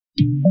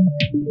We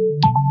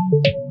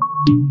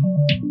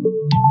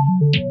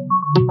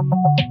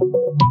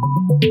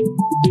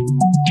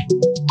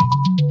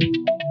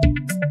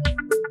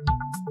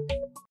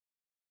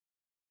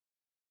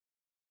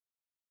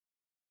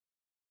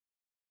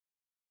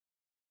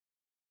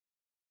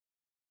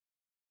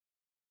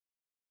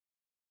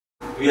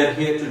are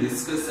here to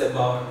discuss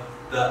about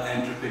the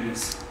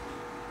entrepreneurs.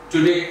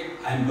 Today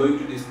I am going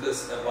to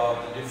discuss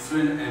about the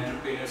different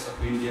entrepreneurs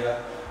of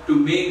India to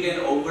make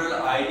an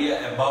overall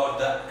idea about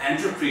the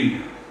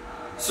entrepreneur.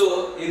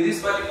 So in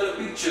this particular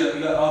picture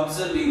you are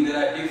observing there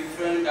are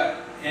different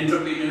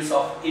entrepreneurs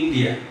of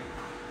India.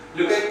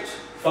 Look at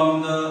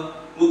from the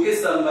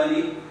Mukesh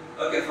Ambani,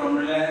 okay, from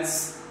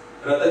Reliance,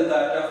 Ratan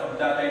Tata from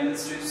Tata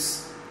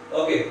Industries,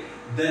 okay,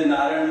 then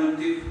Narayan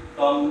Murthy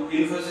from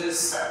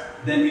Infosys,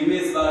 then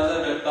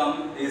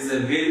ImageBazaar.com is a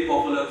very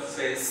popular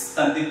face,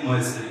 Sandeep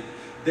Maheshwari.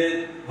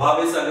 Then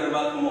Bhavesh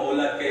Agarwal from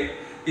Ola K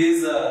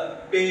is a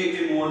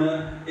PAT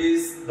owner,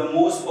 is the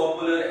most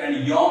popular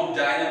and young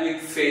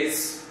dynamic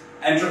face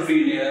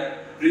entrepreneur,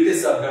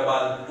 Ritesh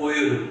Agarwal,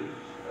 Oyoru.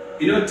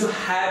 You know, to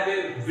have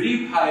a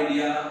brief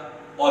idea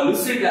or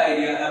lucid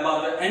idea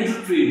about the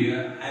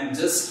entrepreneur, I am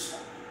just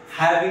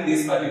having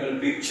this particular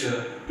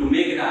picture to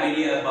make an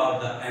idea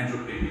about the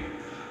entrepreneur.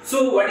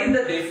 So what is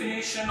the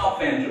definition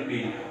of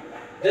entrepreneur?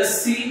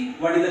 Just see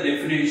what is the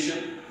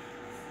definition.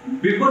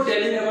 Before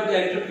telling about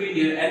the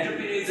entrepreneur,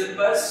 entrepreneur is a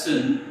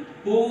person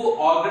who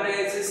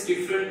organizes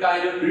different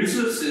kind of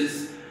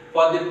resources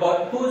for the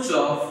purpose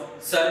of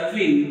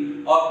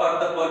serving or for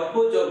the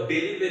purpose of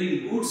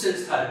delivering goods and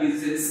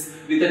services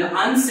with an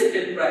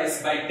uncertain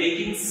price by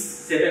taking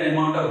certain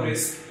amount of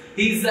risk.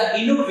 He is the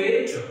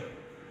innovator.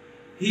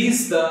 He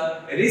is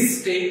the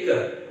risk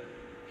taker.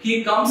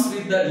 He comes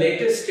with the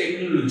latest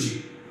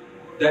technology.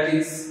 That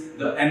is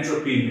the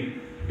entrepreneur.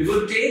 If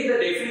you take the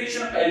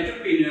definition of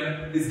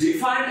entrepreneur, it is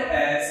defined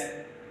as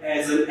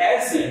an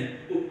agent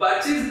who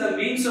purchases the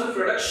means of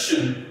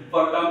production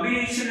for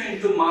combination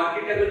into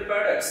marketable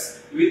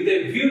products with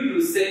a view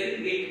to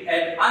selling it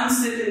at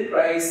uncertain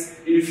price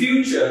in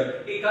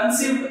future. He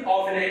conceived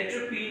of an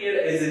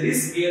entrepreneur as a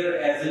risk bearer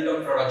agent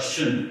of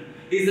production.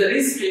 He is a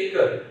risk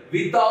taker.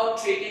 Without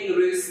taking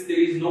risk,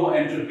 there is no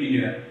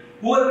entrepreneur.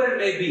 Whoever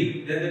may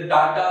be, whether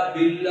Tata,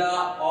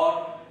 Birla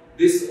or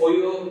this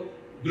Oyo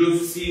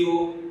Group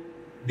CEO,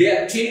 they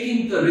are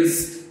taking the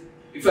risk.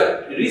 If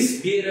a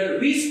risk bearer,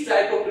 which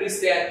type of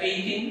risk they are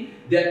taking?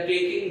 They are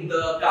taking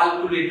the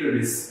calculated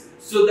risk.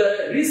 So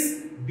the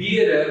risk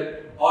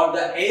bearer or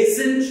the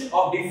agent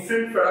of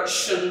different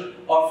production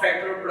or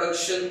factor of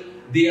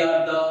production, they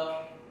are the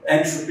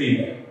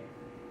entrepreneur.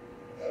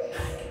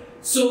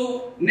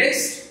 So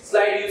next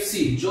slide you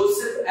see,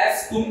 Joseph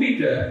S.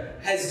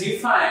 Schumpeter has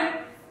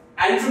defined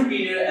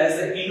entrepreneur as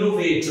an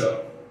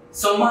innovator.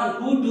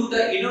 Someone who do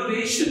the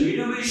innovation.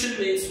 Innovation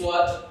means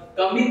what?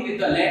 Coming with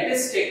the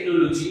latest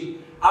technology.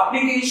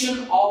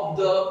 Application of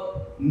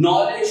the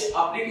knowledge,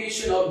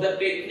 application of the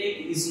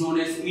technique is known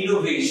as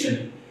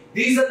innovation.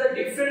 These are the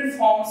different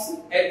forms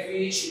at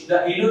which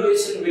the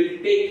innovation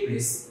will take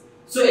place.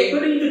 So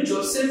according to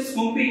Joseph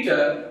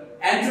Schumpeter,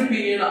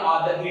 entrepreneur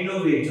are the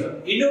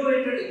innovator.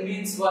 Innovator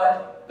means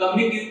what?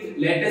 Coming with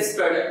latest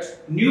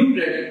product,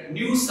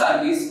 new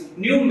service,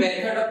 new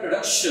method of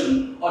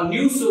production or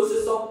new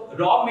sources of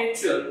raw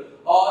material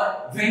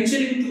or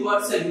venturing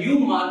towards a new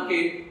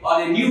market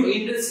or a new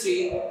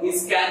industry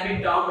can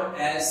be termed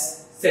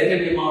as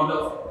certain amount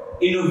of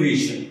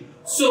innovation.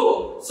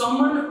 So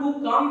someone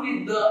who comes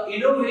with the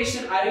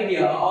innovation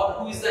idea or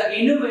who is the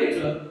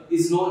innovator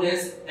is known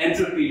as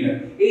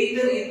entrepreneur,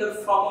 either in the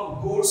form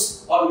of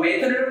goods or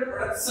method of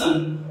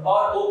production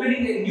or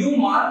opening a new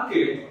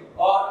market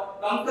or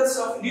conquest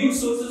of new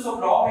sources of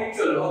raw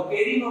material or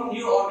carrying of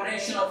new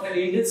organization of an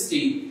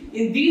industry.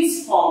 In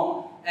this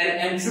form,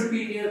 an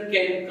entrepreneur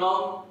can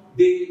come,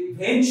 they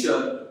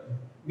venture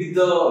with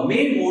the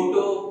main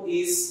motto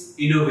is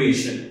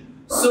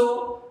innovation.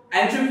 So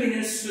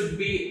entrepreneurs should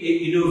be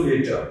an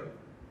innovator.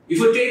 If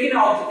you take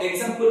an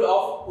example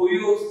of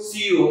Oyo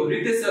CEO,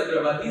 Ritesh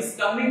Agarwal, he is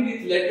coming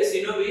with latest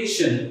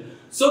innovation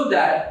so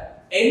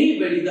that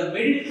anybody, the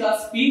middle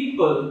class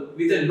people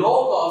with a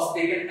low cost,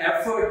 they can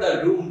afford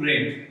the room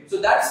rent. So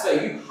that's why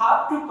you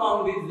have to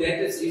come with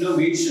latest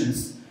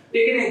innovations.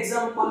 Take an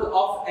example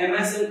of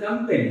Amazon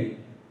company.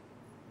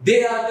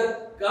 They are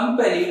the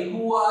company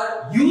who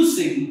are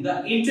using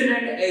the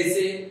internet as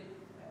a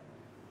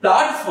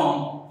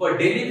platform for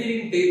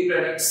delivering their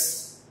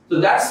products.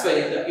 So that's why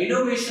the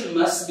innovation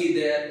must be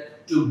there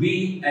to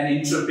be an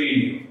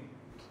entrepreneur.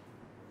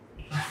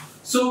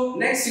 So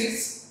next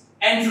is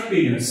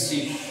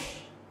entrepreneurship.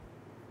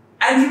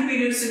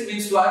 Entrepreneurship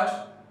means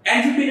what?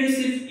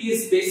 Entrepreneurship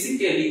is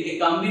basically a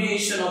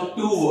combination of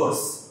two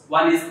words.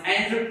 One is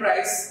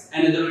enterprise,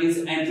 another is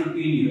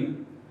entrepreneur.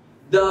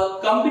 The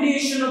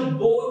combination of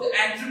both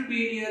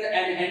entrepreneur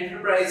and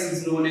enterprise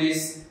is known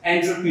as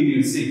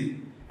entrepreneurship.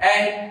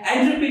 And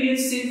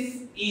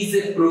entrepreneurship is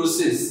a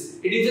process.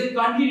 It is a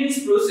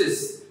continuous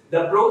process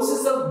The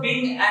process of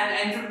being an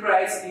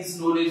enterprise is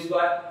known as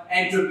what?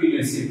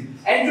 Entrepreneurship.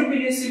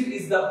 Entrepreneurship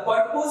is the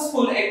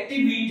purposeful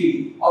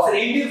activity of an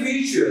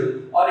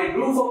individual or a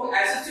group of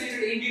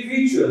associated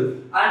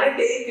individuals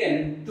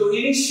undertaken to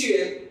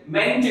initiate,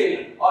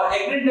 maintain or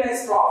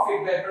aggrandize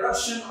profit by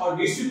production or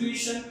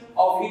distribution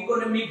of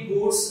economic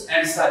goods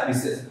and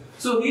services.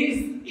 So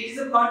it is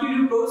a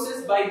continued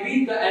process by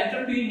which the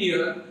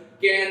entrepreneur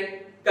can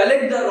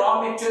collect the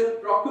raw material,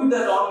 procure the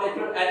raw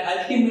material, and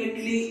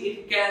ultimately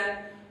it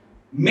can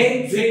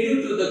make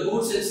value to the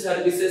goods and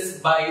services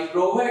by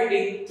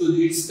providing to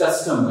its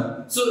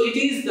customer. So it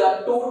is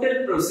the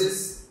total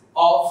process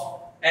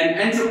of an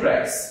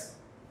enterprise.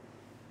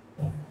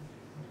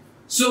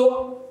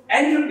 So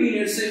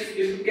entrepreneurship,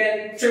 if you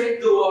can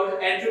trace the word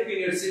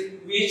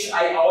entrepreneurship, which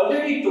I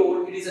already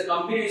told, it is a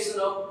combination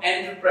of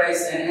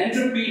enterprise and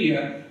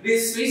entrepreneur. It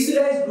is a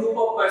specialized group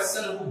of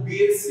person who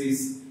bears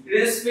risk. It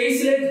is a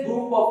specialized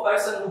group of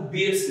person who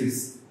bears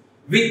risk.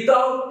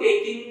 Without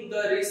taking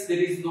the risk, there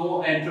is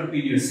no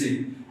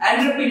entrepreneurship.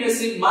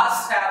 Entrepreneurship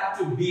must have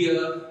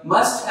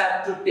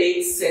to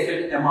take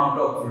certain amount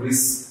of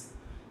risk.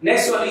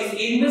 Next one is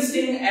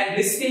investing and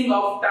risking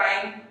of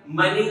time,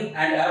 money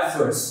and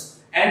efforts.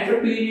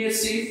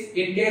 Entrepreneurship,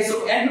 in case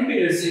of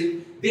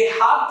entrepreneurship, they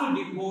have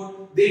to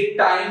devote their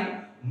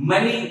time,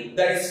 money,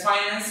 that is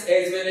finance,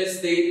 as well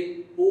as their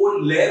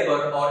own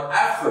labor or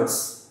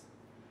efforts.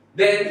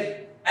 Then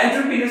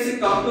entrepreneurship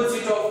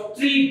composite of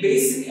three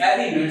basic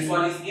elements.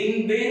 One is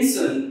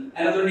invention,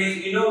 another one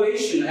is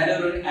innovation,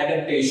 another one is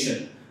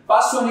adaptation.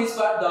 First one is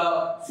what?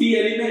 The three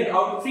element.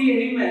 Out of three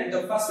elements,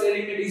 the first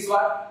element is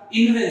what?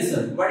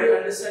 Invention. What do you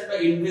understand by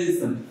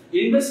invention?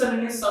 Invention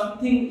means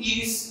something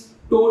is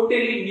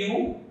totally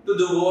new to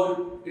the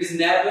world. It has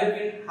never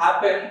been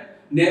happened,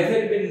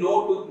 never been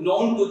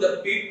known to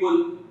the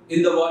people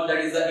in the world. That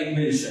is the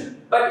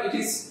invention. But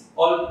has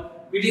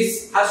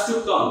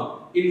to come.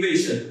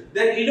 Innovation.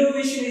 Then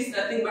innovation is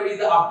nothing but is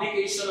the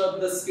application of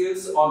the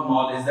skills or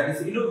knowledge. That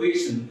is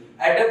innovation.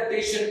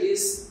 Adaptation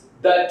is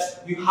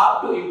that you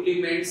have to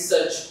implement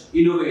such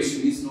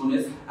innovation, is known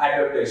as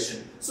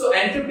adaptation. So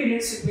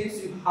entrepreneurship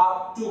means you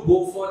have to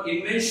go for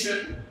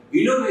invention,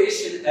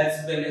 innovation,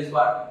 as well as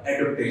what?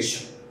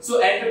 Adaptation.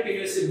 So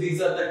entrepreneurship,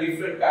 these are the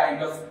different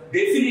kind of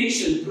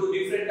definition. Through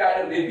different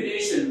kind of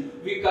definition,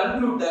 we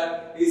conclude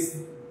that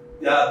is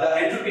the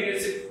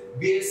entrepreneurship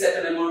bears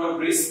certain amount of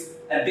risk,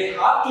 and they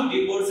have to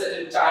devote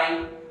certain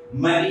time,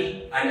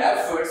 money and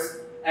efforts.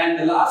 And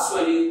the last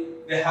one is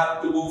they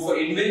have to go for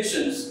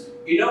inventions,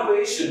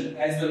 innovation,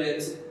 as well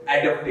as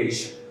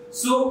adaptation.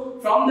 So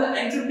from the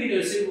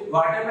entrepreneurship,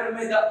 whatever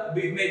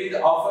may be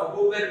the author,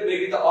 whoever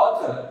may be the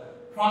author,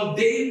 from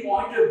their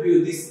point of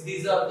view,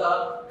 these are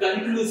the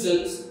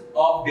conclusions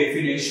of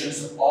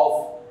definitions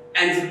of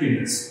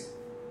entrepreneurship.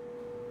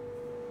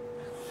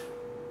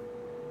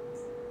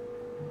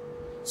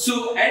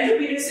 So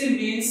entrepreneurship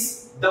means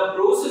the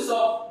process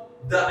of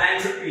the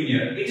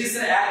entrepreneur. It is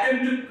an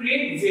attempt to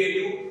create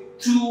value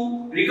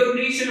through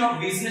recognition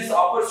of business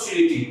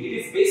opportunity.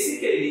 It is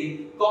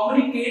basically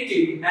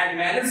communicative and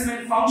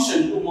management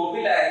function to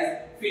mobilize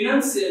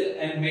financial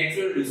and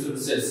material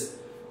resources.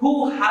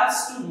 Who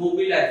has to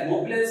mobilize?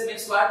 Mobilize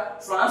means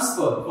what?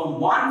 Transfer from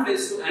one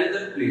place to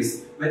another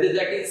place. Whether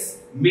that is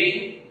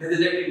main, whether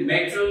that is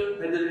material,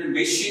 whether that is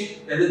machine,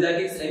 whether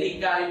that is any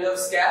kind of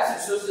scarce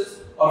resources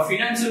or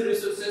financial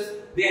resources,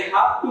 they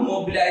have to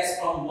mobilize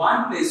from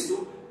one place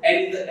to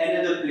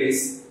another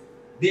place.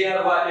 They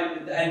are what?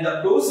 And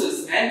the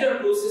process,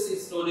 process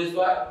is known as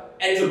what?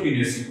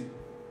 Entrepreneurship.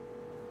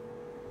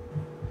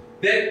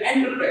 Then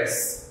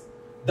enterprise.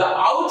 The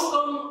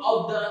outcome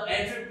of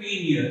the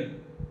entrepreneur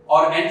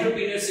or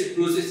entrepreneurship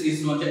process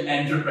is known as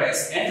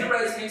enterprise.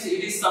 Enterprise means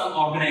it is some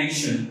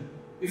organization.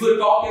 If we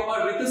talk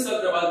about Ritu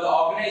Sagrawal, the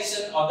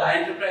organization of the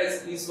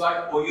enterprise is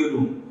what?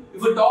 Oyurum.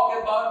 If we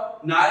talk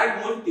about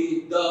Narad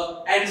Murthy,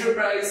 the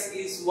enterprise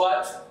is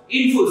what?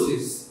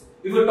 Infosys.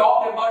 If we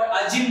talk about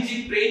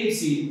Ajimji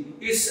Premji,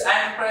 his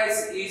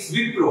enterprise is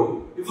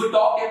Wipro. If we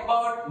talk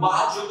about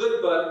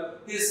Mahajugalpal,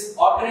 his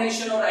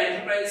organization or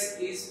enterprise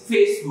is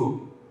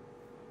Facebook.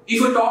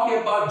 If we talk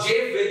about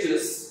Jeff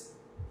Bezos,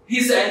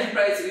 his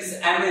enterprise is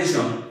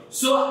Amazon.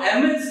 So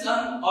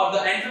Amazon or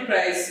the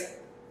enterprise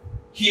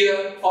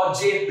here for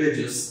Jeff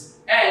Bezos.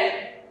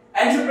 And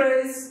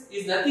enterprise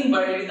is nothing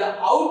but it is the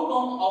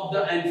outcome of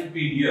the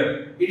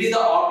entrepreneur. It is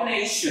the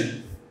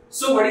organization.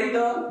 So what is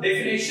the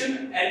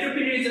definition?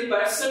 Entrepreneur is a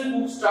person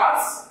who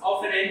starts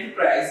off an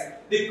enterprise.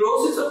 The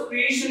process of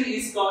creation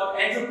is called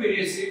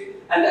entrepreneurship,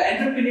 and the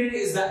entrepreneur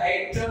is the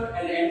actor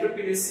and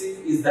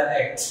entrepreneurship is the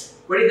act.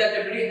 What is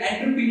that?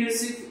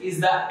 Entrepreneurship is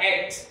the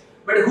act.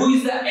 But who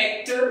is the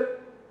actor?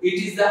 It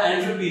is the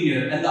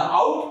entrepreneur, and the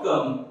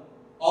outcome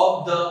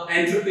of the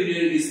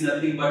entrepreneur is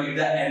nothing but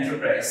the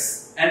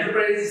enterprise.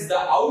 Enterprise is the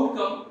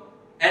outcome,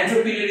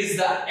 entrepreneur is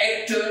the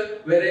actor,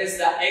 whereas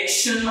the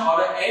action or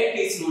the act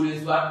is known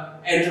as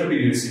what?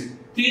 Entrepreneurship.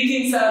 Three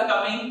things are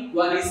coming.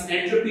 One is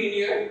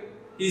entrepreneur.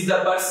 He is the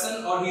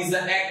person or he is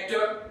the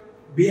actor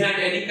behind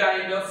any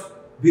kind of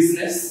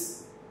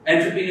business.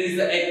 Entrepreneur is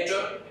the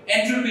actor.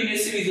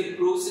 entrepreneurship is a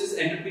process,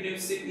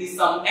 entrepreneurship is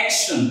some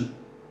action.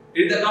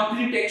 It is the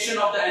complete action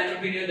of the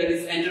entrepreneur, that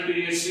is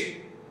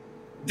entrepreneurship.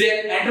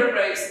 Then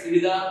enterprise, it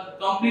is the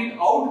complete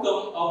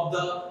outcome of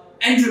the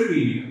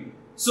entrepreneur.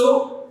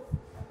 So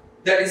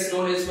that is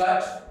known as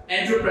what?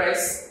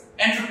 Enterprise,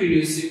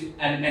 entrepreneurship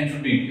and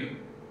entrepreneur.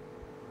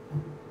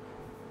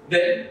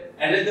 Then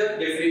another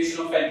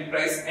definition of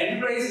enterprise.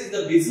 Enterprise is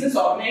the business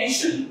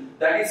organization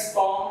that is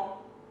formed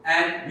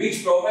and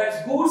which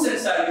provides goods and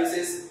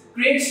services,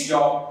 creates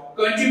jobs,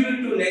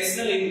 contribute to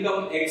national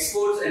income,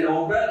 exports and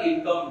overall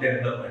income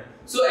development.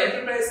 So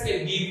enterprise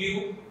can give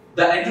you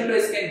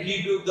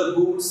the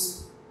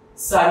goods,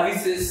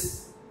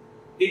 services.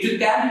 It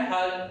can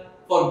help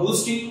for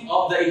boosting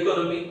of the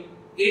economy.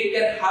 It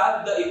can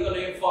help the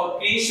economy for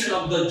creation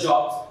of the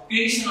jobs,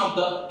 creation of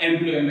the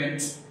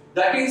employment.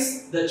 That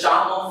is the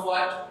charm of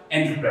what?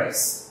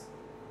 Enterprise.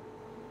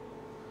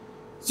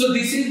 So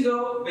this is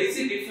the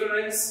basic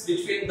difference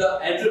between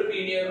the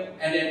entrepreneur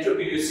and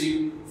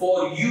entrepreneurship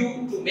for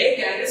you to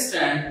make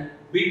understand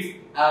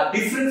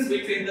difference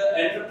between the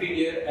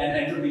entrepreneur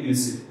and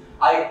entrepreneurship.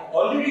 I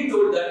already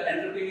told that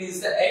entrepreneur is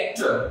the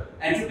actor,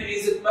 entrepreneur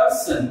is a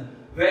person,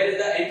 whereas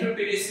the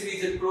entrepreneurship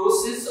is a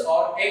process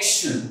or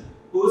action.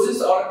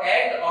 Process or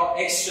act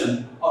or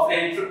action of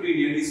an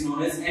entrepreneur is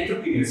known as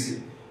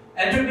entrepreneurship.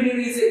 Entrepreneur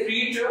is a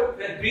creator,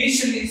 when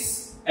creation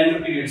is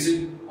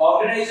entrepreneurship.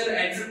 Organizer,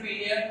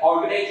 entrepreneur,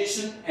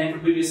 organization,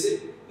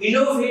 entrepreneurship.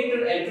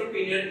 Innovator,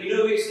 entrepreneur,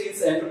 innovation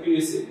is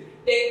entrepreneurship.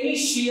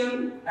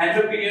 Technician,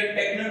 entrepreneur,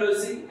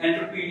 technology,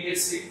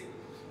 entrepreneurship.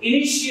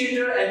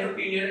 Initiator,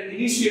 entrepreneur,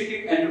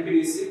 initiative,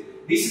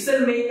 entrepreneurship.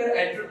 Decision maker,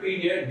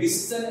 entrepreneur,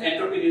 decision,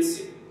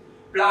 entrepreneurship.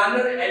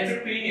 Planner,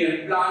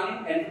 entrepreneur,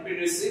 planning,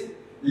 entrepreneurship.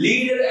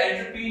 Leader,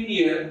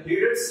 entrepreneur,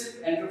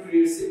 leadership,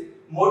 entrepreneurship.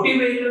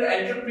 Motivator,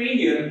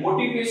 entrepreneur,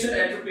 motivation,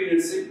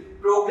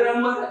 entrepreneurship.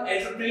 Programmer,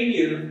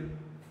 entrepreneur.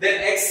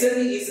 Then action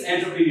is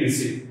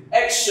entrepreneurship.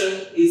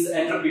 Action is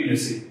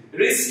entrepreneurship.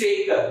 Risk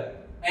taker,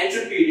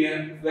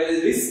 entrepreneur,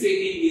 whereas risk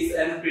taking is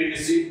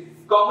entrepreneurship.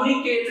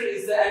 Communicator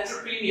is the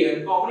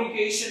entrepreneur.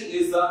 Communication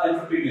is the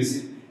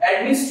entrepreneurship.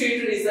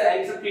 Administrator is the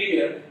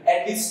entrepreneur.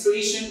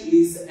 Administration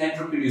is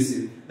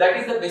entrepreneurship. That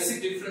is the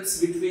basic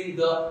difference between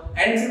the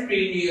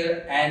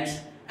entrepreneur and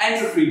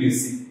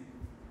entrepreneurship.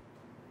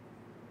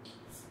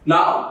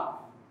 Now,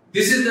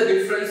 this is the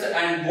difference,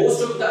 and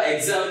most of the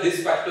exam,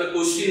 this particular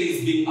question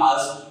is being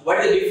asked.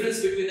 What is the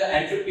difference between the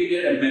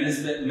entrepreneur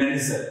and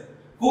manager?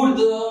 Could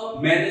the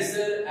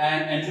manager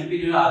and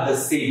entrepreneur are the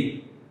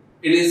same?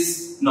 It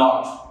is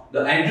not.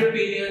 The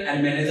entrepreneur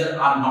and manager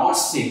are not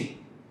same.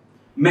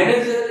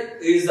 Manager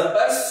is the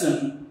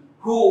person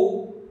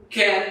who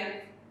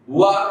can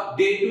work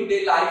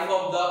day-to-day life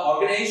of the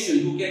organization,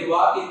 who can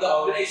work in the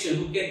organization,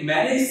 who can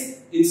manage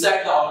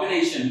inside the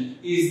organization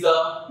is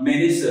the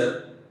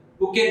manager,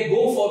 who can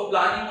go for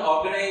planning,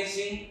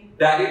 organizing,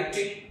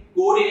 directing,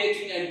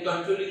 coordinating and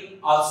controlling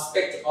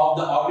aspect of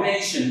the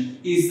organization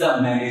is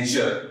the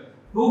manager.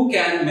 Who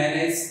can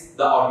manage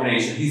the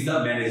organization? He is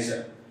the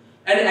manager.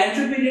 An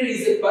entrepreneur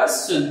is a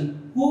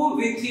person who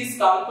with his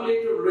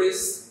calculated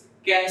risk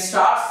can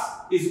start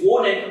his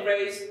own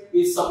enterprise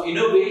with some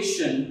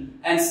innovation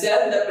and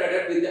sell the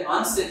product with the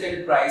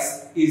uncertain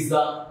price is the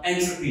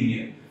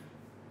entrepreneur.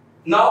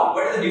 Now,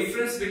 what is the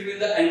difference between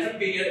the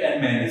entrepreneur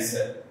and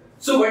manager?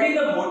 So, what is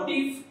the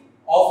motive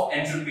of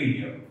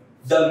entrepreneur?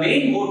 The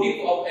main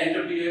motive of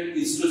entrepreneur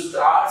is to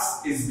start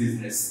his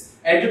business.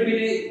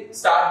 Entrepreneur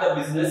start the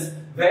business,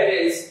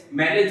 whereas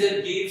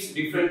manager gives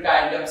different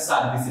kind of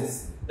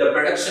services. The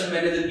production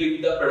manager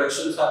gives the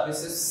production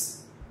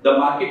services. The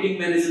marketing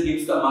manager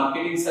gives the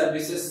marketing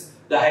services.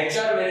 The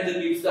HR manager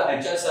gives the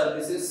HR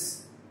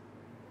services.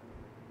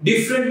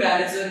 Different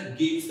manager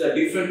gives the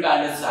different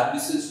kind of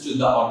services to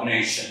the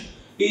organization.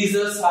 He is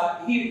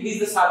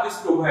the service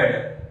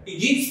provider. He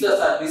gives the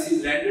service, he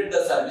is rendered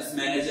the service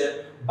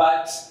manager,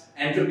 but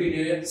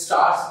entrepreneur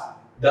starts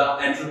the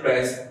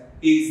enterprise.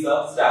 He is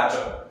the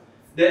starter.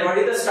 Then what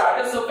is the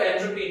status of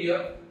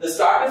entrepreneur? The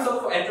status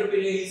of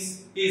entrepreneur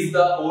is he is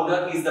the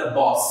owner, he is the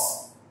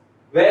boss.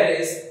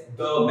 Whereas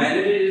the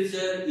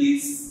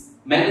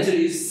manager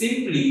is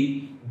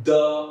simply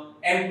the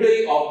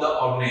employee of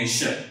the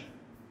organization.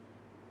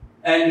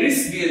 And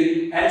risk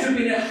bearing,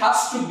 entrepreneur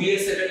has to bear a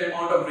certain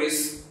amount of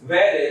risk,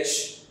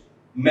 whereas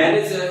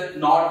manager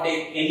not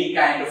take any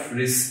kind of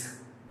risk.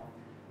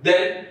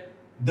 Then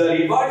the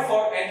reward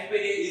for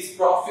entrepreneur is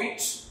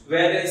profit,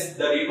 whereas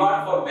the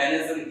reward for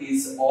manager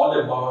is all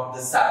about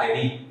the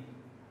salary.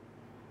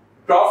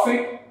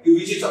 Profit,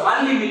 which is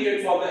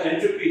unlimited for the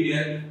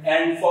entrepreneur,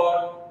 and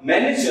for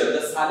manager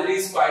the salary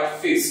is quite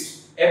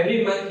fixed.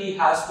 Every month he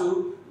has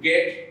to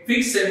get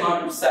fixed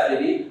amount of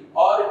salary,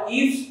 or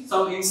if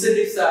some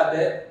incentives are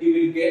there, he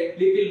will get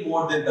little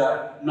more than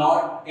that,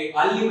 not an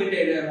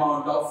unlimited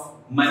amount of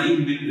money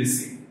he will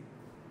receive.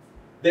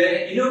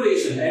 Then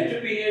innovation,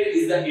 entrepreneur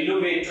is the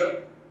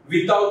innovator.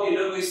 Without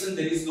innovation,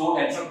 there is no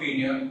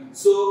entrepreneur.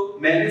 So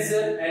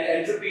manager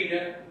and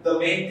entrepreneur, the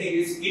main thing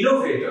is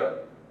innovator.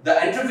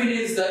 The entrepreneur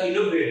is the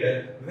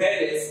innovator,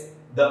 whereas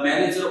the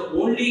manager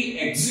only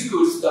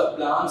executes the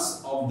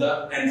plans of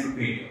the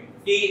entrepreneur.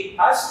 He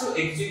has to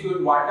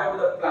execute whatever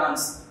the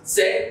plans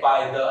set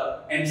by the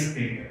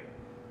entrepreneur.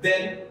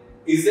 Then,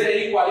 is there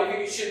any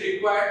qualification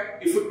required?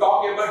 If you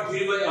talk about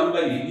Dhirubhai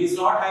Ambani, he is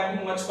not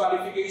having much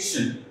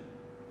qualification.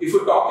 If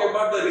you talk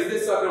about the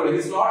Ritesh Agarwal, he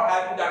is not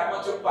having that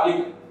much of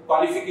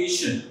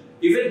qualification.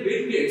 Even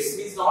Bill Gates,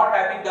 he is not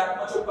having that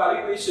much of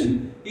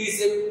qualification.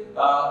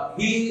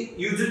 He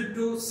used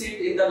to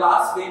sit in the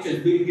last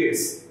benches. Bill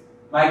Gates,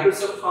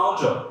 Microsoft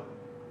founder.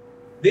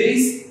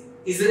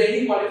 Is there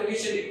any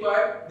qualification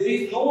required? There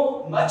is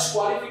no much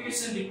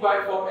qualification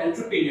required for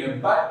entrepreneur,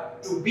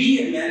 but to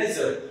be a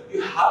manager,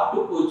 you have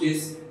to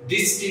possess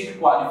distinct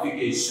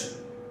qualification.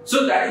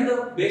 So that is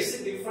the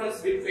basic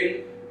difference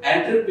between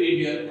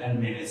entrepreneur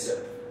and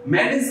manager.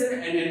 Manager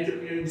and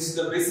entrepreneur, this is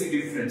the basic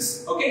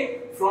difference.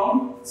 Okay,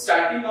 from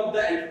starting of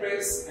the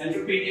enterprise,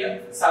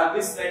 entrepreneur,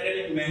 service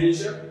rendering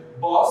manager,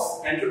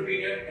 boss,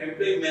 entrepreneur,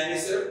 employee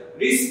manager,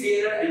 risk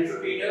bearer,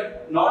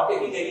 entrepreneur, not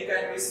taking any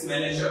kind of risk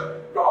manager,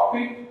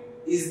 profit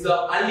is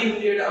the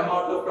unlimited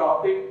amount of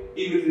profit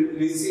he will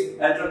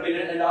receive,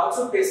 entrepreneur, and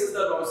also faces the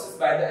losses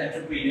by the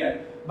entrepreneur,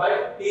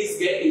 but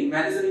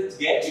manager is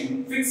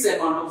getting fixed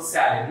amount of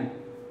salary,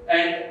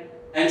 and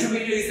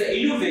entrepreneur is the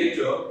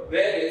innovator,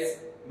 whereas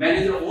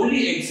manager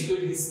only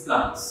execute his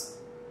plans.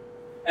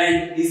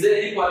 And is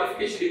there any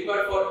qualification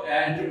required for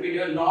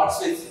entrepreneur? Not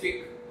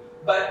specific.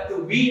 But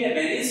to be a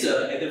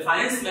manager, a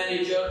finance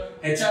manager,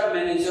 HR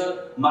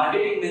manager,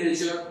 marketing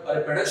manager, or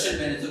a production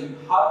manager, you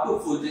have to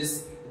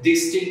possess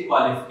distinct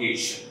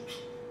qualification.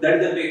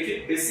 That is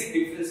the basic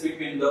difference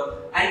between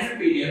the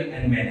entrepreneur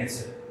and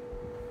manager.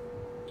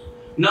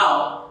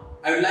 Now,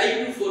 I would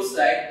like to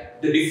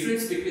foresight the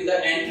difference between the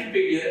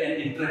entrepreneur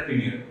and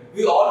intrapreneur.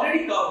 We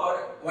already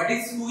covered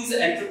who is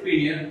an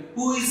entrepreneur,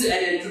 who is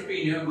an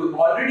entrepreneur. We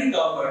already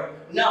covered.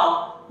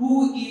 Now,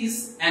 who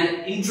is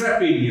an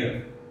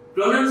intrapreneur?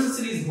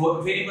 Pronunciation is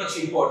very much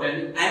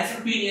important.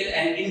 Entrepreneur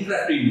and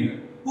intrapreneur.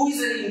 Who is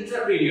an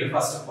intrapreneur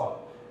first of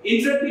all?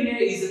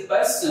 Intrapreneur is a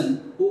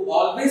person who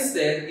always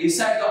there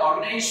inside the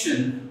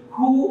organization,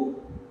 who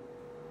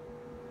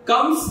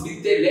comes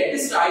with the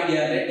latest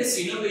idea, latest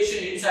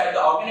innovation inside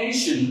the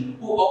organization,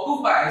 who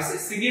occupies a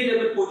senior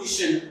level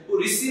position, who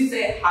receives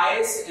the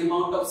highest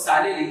amount of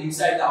salary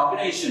inside the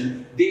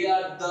organization. They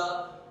are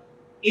the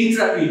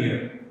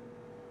intrapreneur.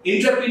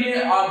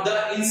 Intrapreneur are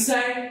the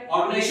inside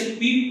organization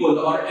people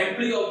or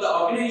employee of the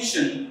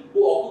organization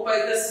who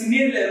occupy the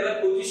senior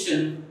level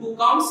position, who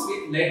comes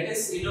with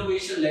latest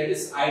innovation,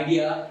 latest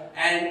idea,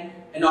 and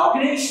an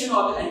organization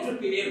or the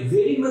entrepreneur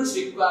very much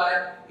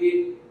require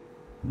the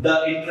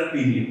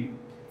intrapreneur.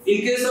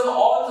 In case of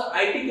all the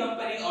IT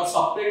company or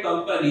software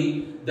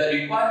company, the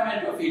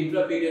requirement of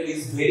intrapreneur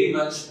is very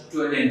much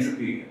to an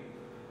entrepreneur.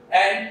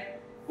 And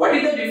what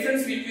is the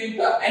difference between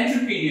the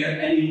entrepreneur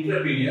and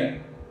intrapreneur?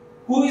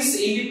 Who is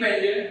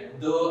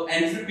independent? The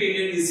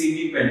entrepreneur is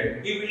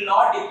independent. He will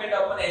not depend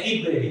upon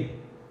anybody.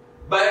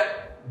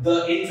 But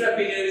the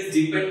intrapreneur is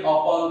dependent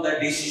upon the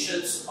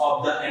decisions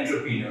of the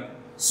entrepreneur.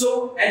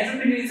 So,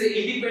 entrepreneur is an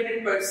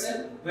independent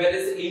person,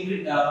 whereas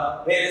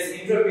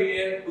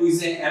intrapreneur, who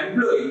is an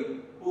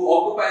employee, who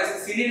occupies a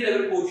senior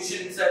level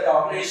position inside the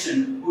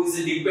organization, who is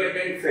a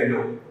dependent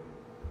fellow.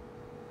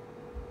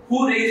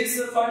 Who raises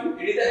the fund?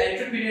 It is the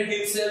entrepreneur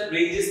himself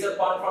raises the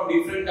fund from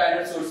different kind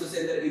of sources,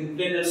 either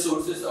internal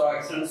sources or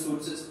external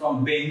sources,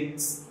 from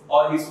banks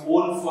or his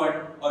own fund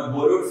or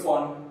borrowed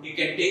fund. He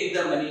can take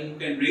the money, he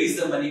can raise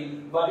the money,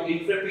 but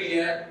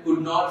entrepreneur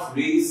could not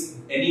raise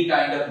any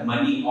kind of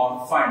money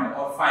or fund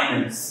or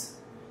finance.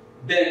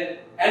 Then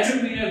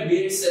entrepreneur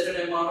bears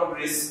certain amount of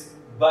risk,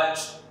 but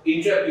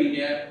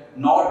entrepreneur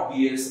not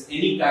bears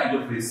any kind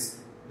of risk.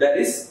 The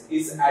risk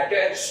is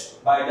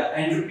attached by the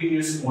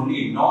entrepreneurs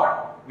only,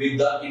 not with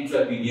the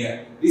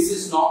intrapreneur.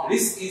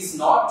 Risk is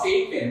not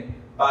taken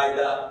by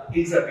the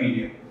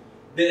intrapreneur.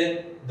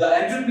 Then the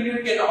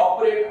entrepreneur can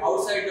operate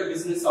outside the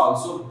business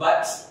also,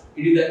 but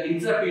it is the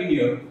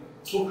intrapreneur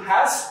who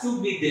has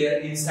to be there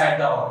inside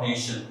the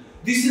organization.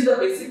 This is the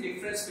basic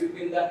difference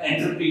between the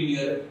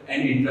entrepreneur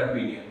and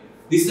intrapreneur.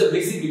 This is the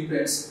basic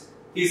difference.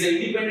 He is an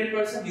independent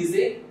person, he is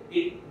a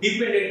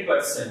dependent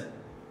person.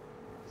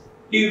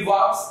 He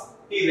works,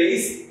 he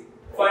raises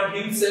fund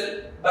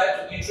himself,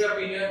 but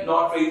intrapreneur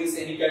not raises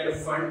any kind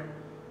of fund.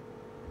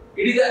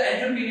 It is the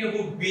entrepreneur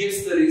who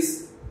bears the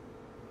risk.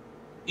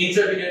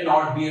 Intrapreneur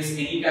not bears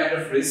any kind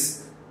of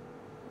risk.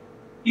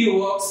 He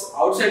works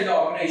outside the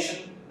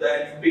organization, the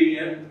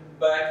entrepreneur,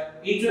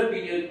 but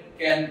intrapreneur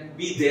can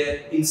be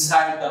there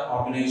inside the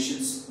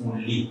organizations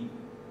only.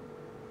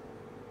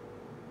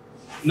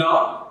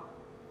 Now,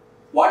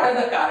 what are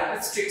the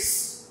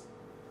characteristics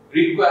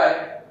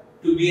required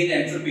to be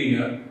an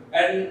entrepreneur?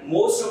 And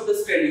most of the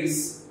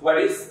studies,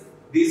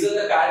 these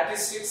are the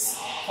characteristics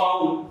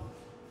found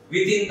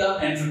within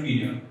the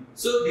entrepreneur.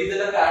 So these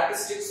are the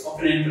characteristics of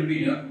an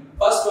entrepreneur.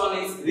 First one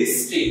is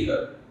risk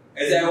taker.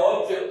 As I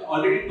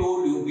already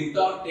told you,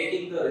 without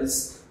taking the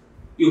risk,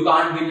 you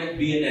can't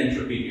be an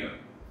entrepreneur.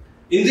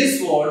 In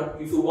this world,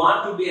 if you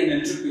want to be an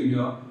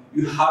entrepreneur,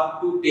 you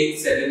have to take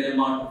certain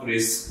amount of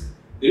risk.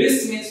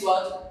 Risk means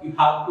what? You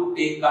have to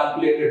take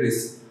calculated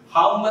risk.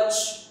 How much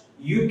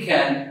you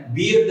can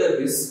bear the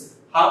risk,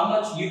 how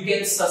much you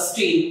can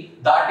sustain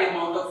that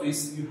amount of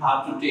risk you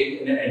have to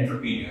take in an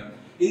entrepreneur.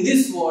 In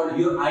this world,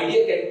 your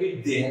idea can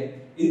be there.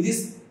 In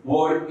this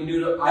world,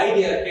 your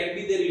idea can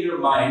be there in your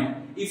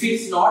mind. If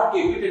it's not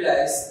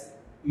capitalized,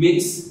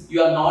 means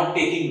you are not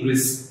taking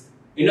risk.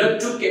 In order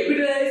to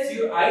capitalize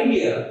your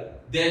idea,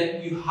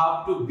 then you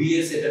have to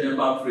bear a certain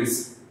amount of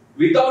risk.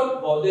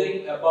 Without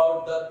bothering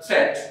about the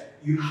threat,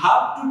 you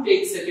have to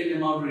take certain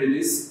amount of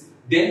risk.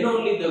 Then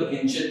only the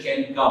venture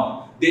can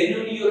come. Then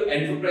only your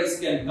enterprise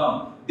can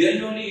come.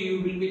 Then only you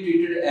will be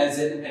treated as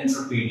an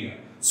entrepreneur.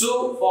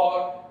 So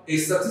for a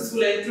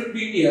successful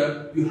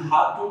entrepreneur, you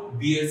have to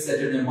bear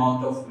certain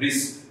amount of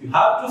risk. You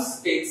have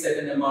to take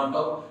certain amount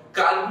of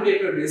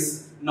calculated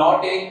risk.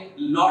 Not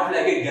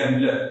like a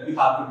gambler. You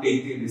have to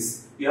take a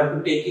risk. You have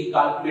to take a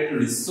calculated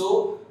risk.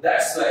 So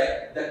that's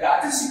why the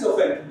characteristic of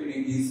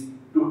entrepreneur is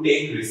to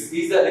take risk.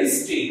 He is the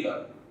risk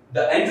taker.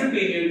 The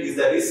entrepreneur is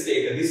the risk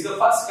taker. This is the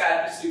first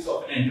characteristic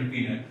of an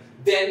entrepreneur.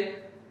 Then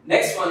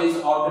next one is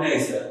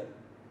organizer.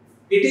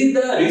 It is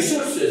the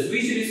resources.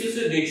 Which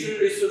resources? Natural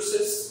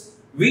resources,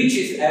 which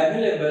is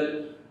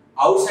available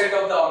outside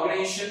of the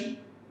organization,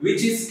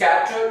 which is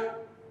scattered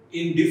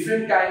in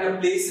different kind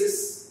of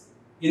places.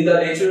 In the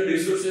natural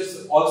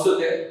resources also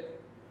there.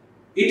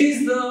 It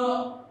is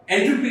the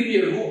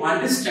entrepreneur who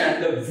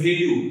understands the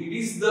value. It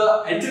is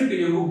the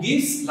entrepreneur who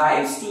gives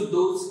lives to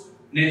those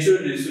natural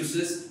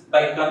resources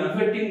by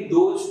converting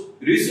those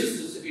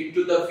resources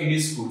into the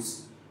finished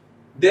goods.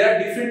 There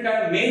are different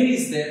kinds of man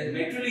is there,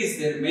 material is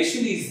there,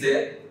 machine is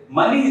there,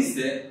 money is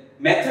there,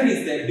 method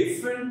is there.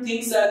 Different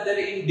things are there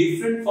in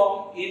different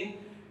form in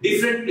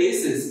different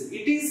places.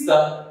 It is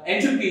the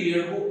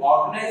entrepreneur who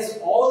organizes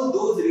all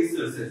those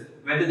resources,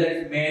 whether that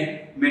is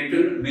man,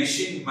 metal,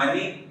 machine,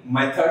 money,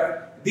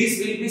 method. This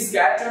will be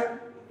scattered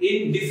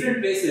in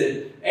different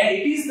places, and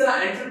it is the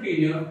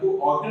entrepreneur who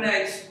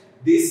organizes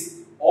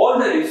all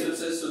the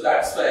resources. So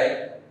that's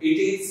why it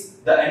is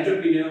the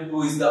entrepreneur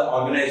who is the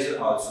organizer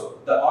also.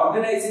 The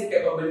organizing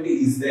capability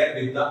is there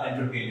with the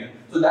entrepreneur.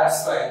 So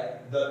that's why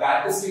the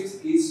characteristics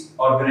is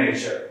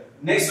organizer.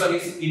 Next one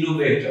is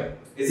innovator.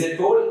 As I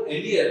told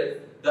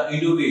earlier, the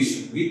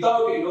innovation.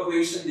 Without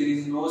innovation, there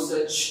is no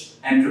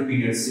such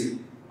entrepreneurship,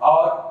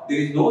 or there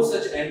is no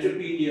such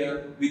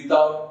entrepreneur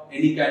without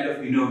any kind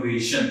of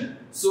innovation.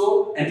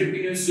 So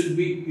entrepreneur should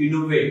be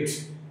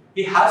innovate.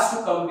 He has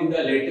to come with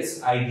the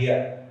latest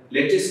idea,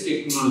 latest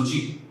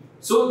technology,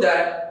 so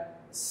that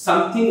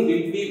something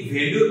will be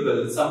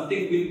valuable,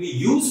 something will be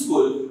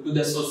useful to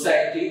the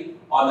society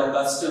or the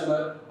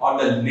customer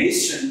or the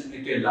nation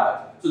at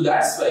large. So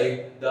that's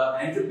why the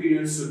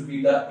entrepreneur should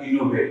be the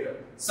innovator.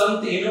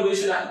 Something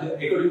innovation,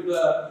 according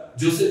to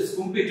Joseph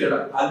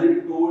Schumpeter,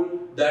 already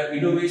told that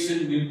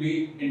innovation will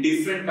be in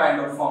different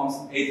kind of forms,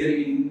 either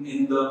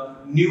in the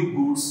new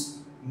goods,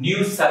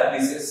 new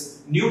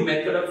services, new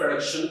method of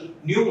production,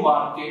 new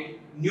market,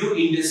 new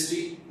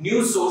industry,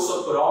 new source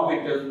of raw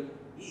material.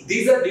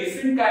 These are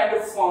different kind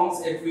of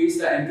forms at which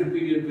the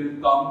entrepreneur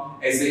will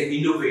come as an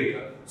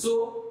innovator.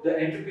 So the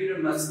entrepreneur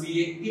must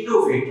be an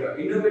innovator.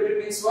 Innovator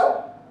means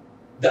what?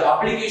 The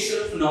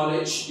application of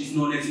knowledge is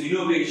known as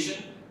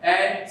innovation,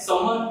 and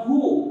someone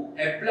who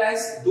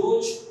applies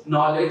those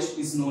knowledge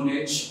is known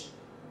as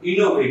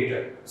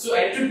innovator. So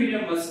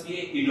entrepreneur must be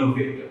an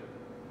innovator.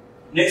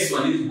 Next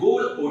one is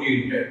goal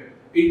oriented.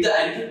 If the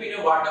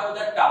entrepreneur, whatever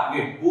the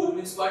target, goal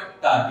means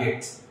what?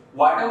 Targets.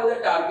 Whatever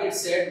the target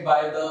set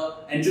by the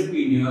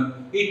entrepreneur,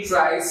 he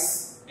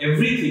tries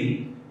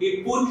everything.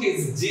 He put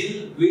his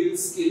zeal, will,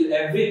 skill,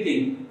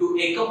 everything to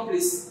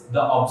accomplish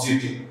the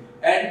objective.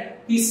 And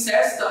he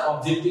sets the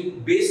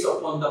objective based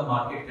upon the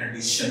market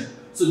condition.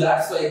 So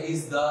that's why he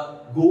is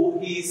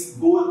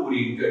goal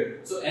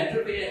oriented. So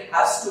entrepreneur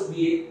has to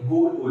be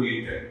goal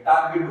oriented,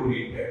 target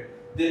oriented.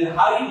 Then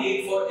high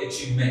need for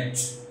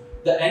achievement.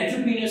 The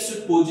entrepreneur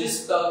should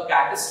possess the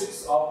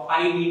characteristics of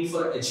high need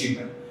for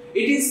achievement.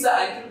 It is the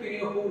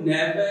entrepreneur who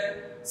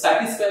never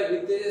satisfied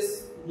with a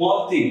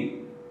small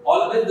thing.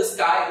 Always the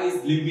sky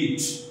is limit.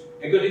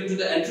 According to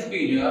the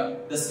entrepreneur,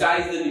 the sky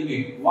is the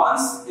limit.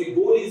 Once a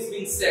goal is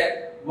being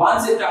set,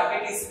 once a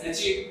target is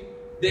achieved,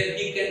 then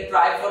he can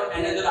try for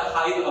another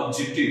higher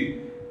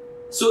objective.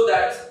 So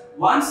that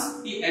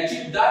once he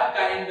achieved that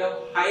kind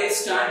of higher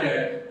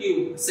standard,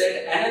 he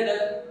set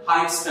another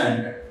high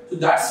standard. So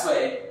that's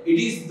why it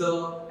is the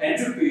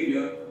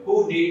entrepreneur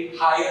who need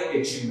higher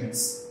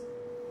achievements.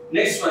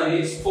 Next one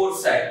is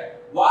foresight.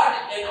 What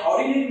an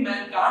ordinary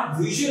man can't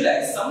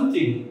visualize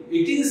something,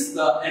 it is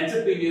the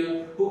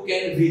entrepreneur who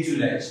can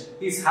visualize.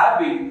 He is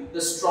having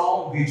the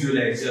strong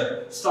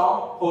visualizer,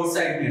 strong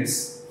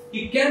foresightness.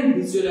 He can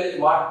visualize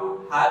what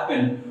would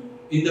happen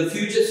in the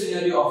future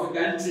scenario of a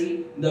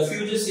country, in the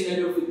future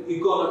scenario of the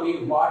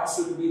economy, what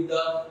should be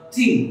the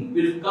thing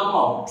will come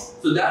out.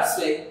 So that's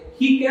why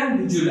he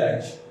can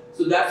visualize.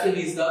 So that's why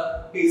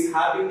he is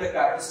having the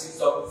characteristics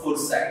of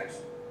foresight.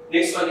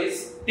 Next one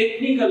is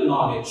technical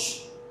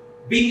knowledge.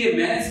 being a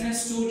management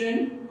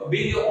student, or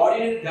being an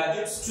ordinary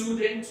graduate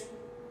student,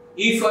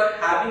 if you are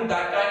having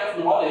that kind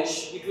of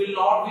knowledge, it will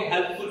not be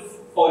helpful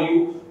for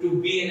you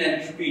to be an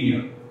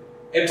entrepreneur.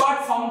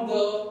 Apart from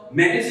the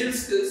managerial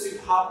skills, you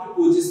have to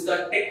possess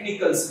the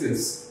technical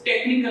skills.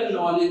 Technical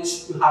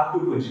knowledge you have to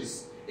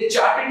possess. A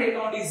chartered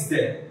accountant is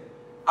there.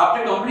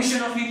 After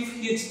completion of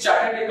his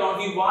chartered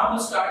account, he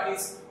wants to start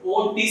his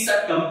own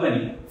T-shirt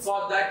company.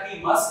 For that, he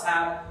must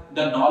have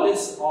the knowledge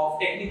of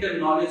technical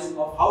knowledge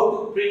of how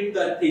to print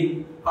the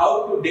thing,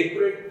 how to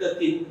decorate the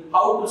thing,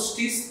 how to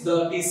stitch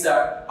the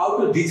T-shirt, how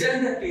to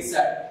design the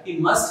T-shirt. He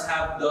must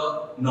have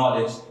the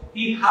knowledge.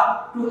 He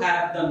have to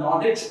have the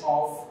knowledge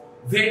of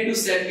where to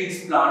set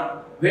his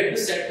plant, where to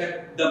set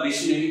up the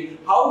machinery,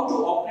 how to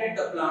operate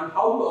the plant,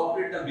 how to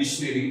operate the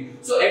machinery.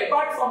 So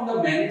apart from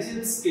the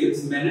managerial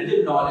skills,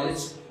 managerial knowledge,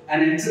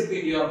 an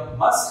entrepreneur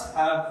must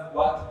have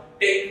what?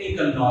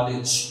 Technical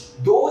knowledge.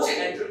 Those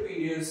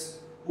entrepreneurs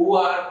who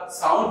are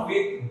sound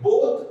with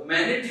both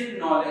managerial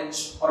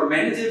knowledge or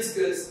managerial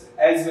skills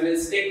as well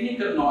as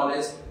technical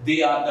knowledge,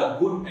 they are the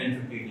good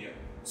entrepreneur.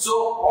 So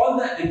all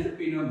the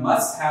entrepreneur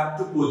must have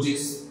to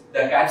possess the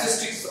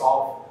characteristics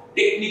of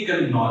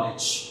technical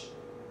knowledge.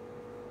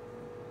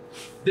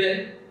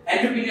 Then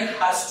entrepreneur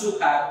has to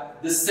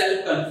have the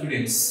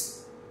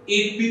self-confidence.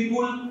 If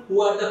people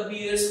who are the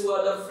peers, who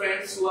are the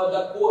friends, who are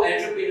the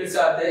co-entrepreneurs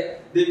are there,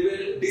 they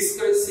will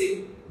discuss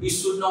him. He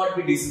should not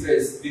be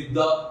discussed with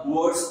the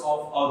words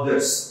of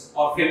others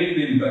or family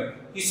member.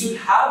 He should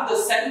have the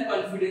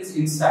self-confidence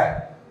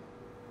inside.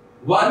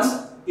 Once,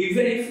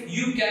 even if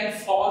you can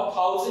fall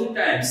 1,000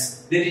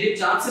 times, there is a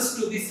chances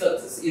to be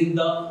success in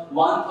the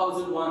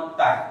 1,001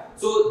 time.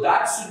 So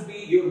that should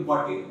be your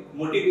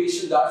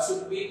motivation. That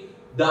should be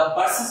the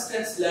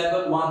persistence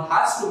level one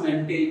has to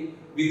maintain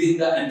within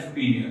the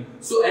entrepreneur.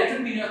 So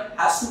entrepreneur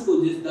has to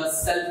possess the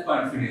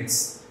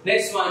self-confidence.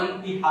 Next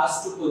one, he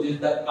has to possess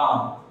the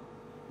calm.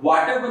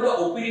 Whatever the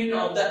opinion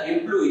of the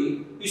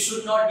employee, he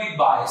should not be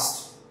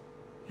biased.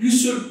 You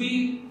should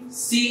be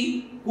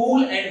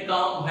cool and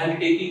calm while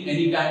taking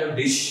any kind of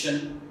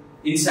decision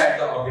inside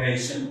the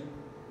organization.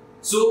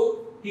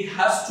 So he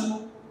has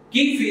to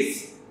keep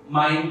his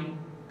mind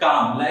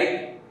calm,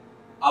 like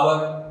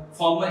our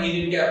former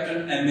Indian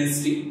captain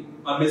MS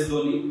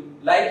Dhoni.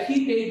 Like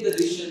he takes the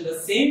decision the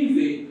same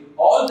way,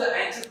 all the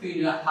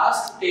entrepreneur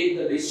has to take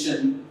the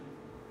decision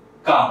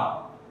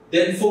calm.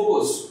 Then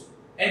focus.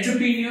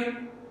 Entrepreneur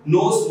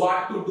knows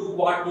what to do,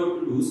 what not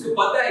to do. उसको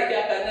पता है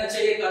क्या करना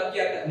चाहिए,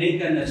 क्या नहीं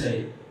करना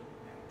चाहिए.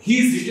 He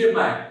is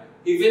determined.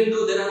 Even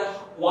though there are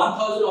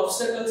 1,000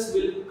 obstacles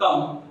will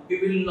come, he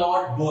will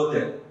not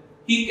bother.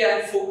 He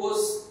can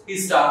focus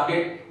his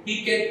target.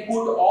 He can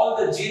put all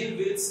the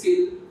will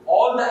skill,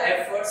 all the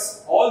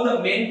efforts, all the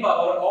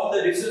manpower, all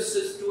the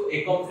resources to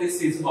accomplish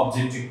his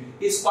objective.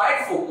 He is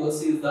quite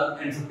focused. He is the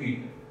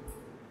entrepreneur.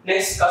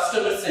 Next,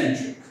 customer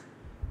centric.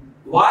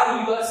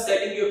 While you are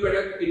selling your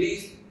product,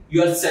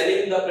 you are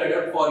selling the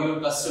product for your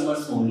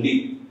customers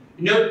only.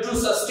 In order to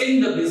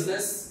sustain the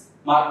business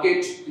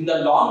market in the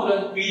long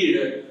run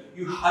period,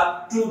 you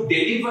have to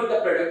deliver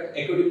the product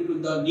according to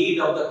the need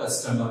of the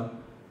customer.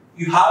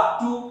 You have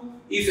to,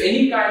 if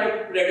any kind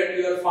of product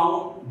you have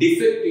found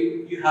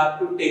defective, you have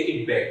to take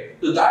it back.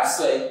 So that's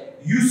why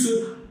you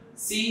should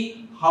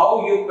see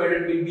how your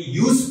product will be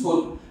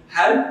useful,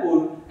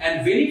 helpful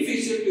and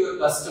beneficial to your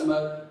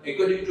customer.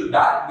 According to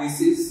that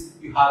basis,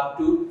 you have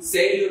to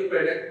sell your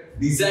product,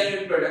 design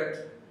your product,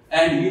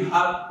 and you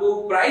have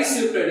to price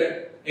your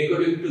product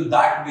according to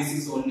that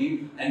basis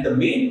only. And the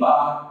main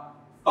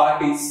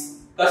part is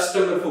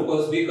customer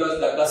focus, because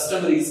the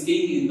customer is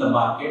king in the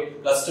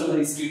market, customer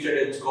is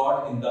treated as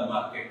God in the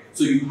market.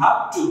 So you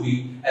have to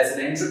be, as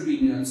an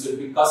entrepreneur, should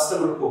be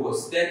customer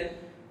focused. Then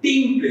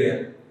team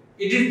player.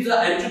 It is the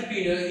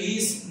entrepreneur, he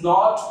is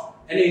not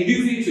an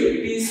individual,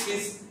 it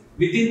is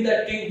within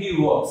the team he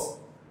works.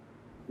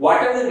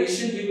 Whatever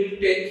decision he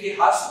will take, he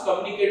has to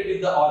communicate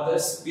with the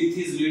others, with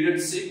his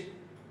leadership.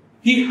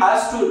 He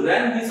has to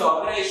run his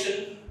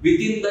organization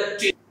within the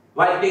team.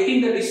 While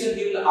taking the decision,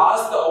 he will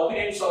ask the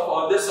opinions of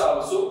others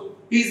also.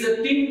 He is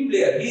a team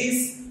player. He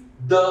is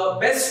the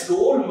best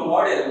role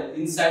model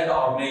inside the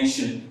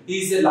organization. He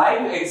is a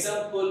live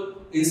example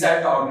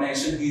inside the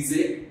organization. He is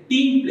a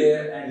team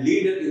player and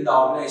leader in the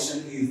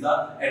organization. He is the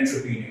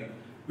entrepreneur.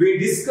 We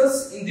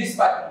discussed in this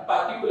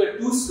particular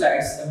 2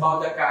 slides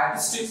about the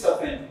characteristics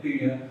of an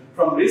entrepreneur,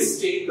 from risk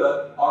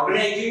taker,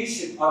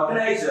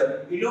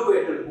 organizer,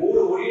 innovator,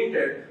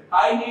 goal-oriented,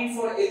 high need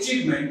for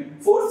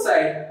achievement,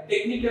 foresight,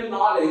 technical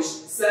knowledge,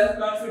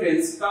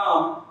 self-confidence,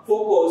 calm,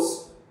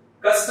 focus,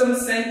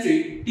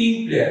 customer-centric,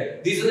 team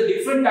player. These are the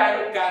different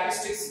type of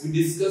characteristics we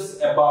discussed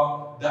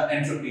about the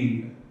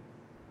entrepreneur.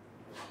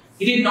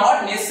 It is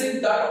not necessary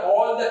that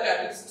all the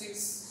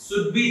characteristics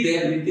should be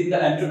there within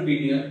the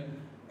entrepreneur.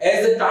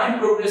 As the time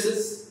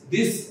progresses,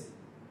 this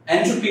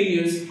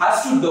entrepreneurs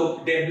has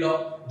to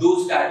develop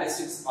those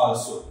characteristics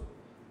also.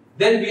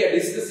 Then we are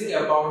discussing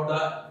about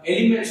the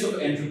elements of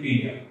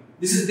entrepreneur.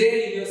 This is there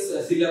in your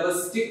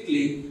syllabus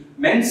strictly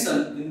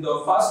mentioned in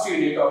the first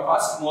unit or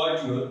first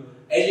module.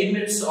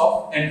 elements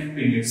of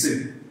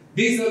entrepreneurship.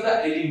 These are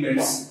the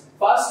elements.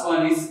 First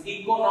one is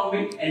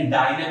economic and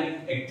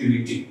dynamic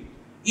activity.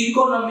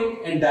 Economic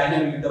and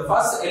dynamic. The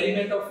first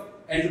element of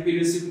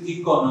entrepreneurship,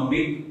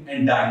 economic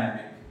and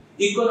dynamic.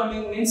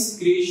 Economic means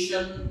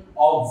creation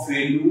of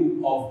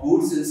value of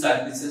goods and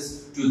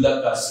services to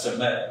the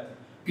customer.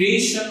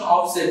 Creation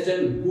of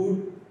certain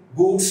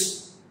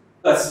goods,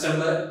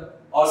 customer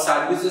or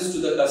services to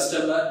the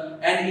customer,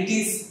 and it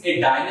is a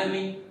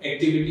dynamic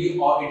activity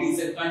or it is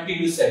a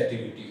continuous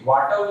activity.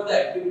 Whatever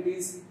the activity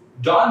is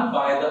done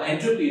by the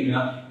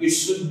entrepreneur, it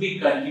should be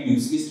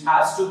continuous. It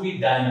has to be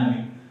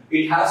dynamic.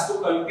 It has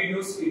to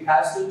continuous. It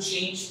has to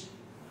change,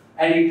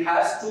 and it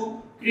has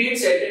to create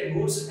certain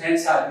goods and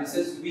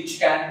services which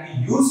can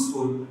be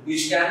useful,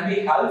 which can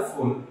be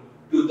helpful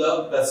to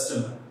the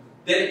customer.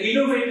 Then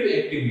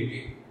innovative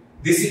activity.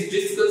 This is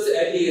discussed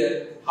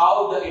earlier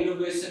how the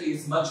innovation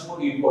is much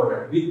more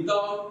important.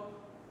 Without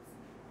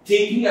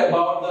thinking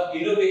about the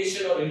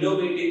innovation or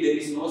innovating, there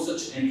is no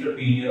such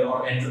entrepreneur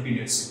or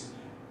entrepreneurship.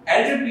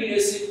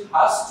 Entrepreneurship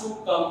has to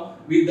come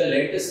with the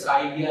latest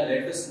idea,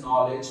 latest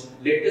knowledge,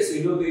 latest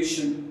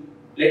innovation,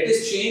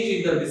 latest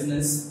change in the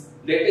business,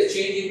 latest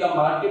change in the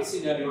market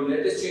scenario,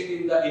 latest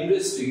change in the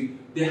industry.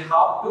 They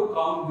have to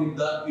come with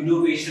the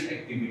innovation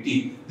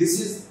activity. This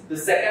is the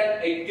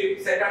second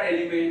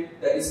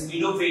element, that is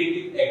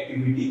innovative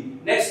activity.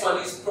 Next one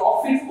is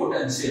profit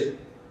potential.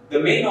 The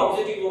main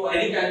objective of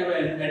any kind of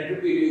an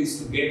entrepreneur is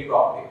to get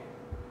profit.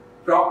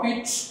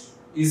 Profit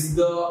is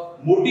the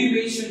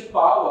motivation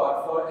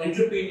power for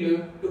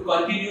entrepreneur to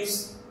continue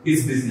his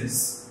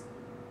business.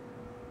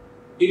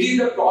 It is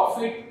the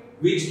profit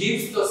which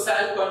gives the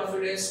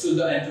self-confidence to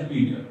the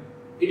entrepreneur.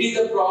 It is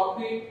the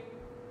profit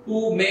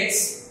who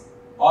makes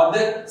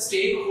other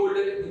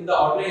stakeholders in the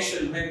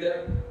organization,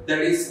 whether that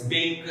is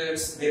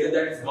bankers, whether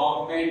that is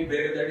government,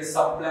 whether that is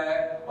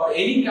supplier or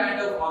any kind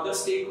of other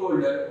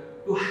stakeholder,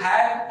 to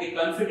have a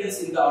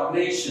confidence in the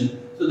organization.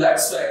 So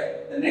that's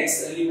why the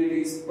next element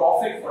is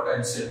profit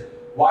potential.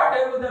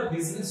 Whatever the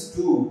business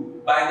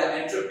do by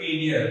the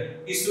entrepreneur,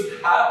 he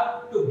should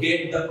have to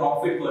get the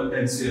profit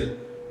potential.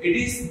 It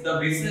is the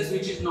business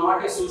which is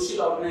not a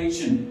social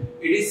organization.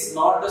 It is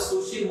not the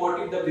social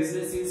motive the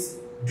business is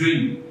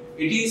doing.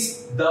 It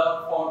is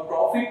the for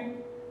profit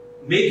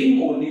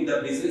making only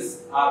the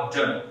business are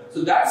done.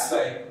 So that's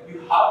why you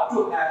have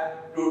to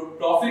have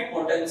profit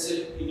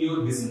potential in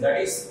your business.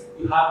 That is,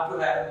 you have to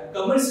have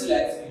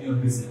commercialize in your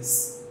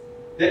business.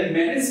 Then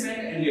management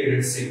and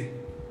leadership.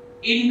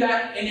 In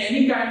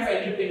any kind of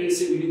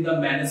entrepreneurship,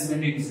 the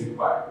management is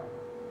required.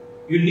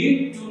 You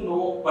need to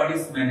know what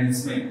is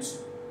management.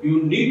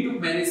 You need to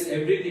manage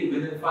everything,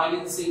 whether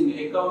financing,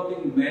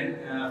 accounting,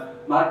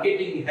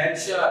 marketing,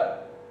 HR,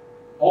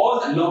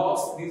 all the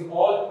laws, these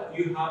all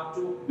you have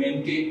to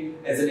maintain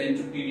as an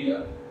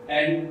entrepreneur.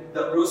 And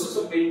the process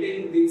of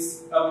maintaining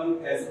this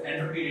comes as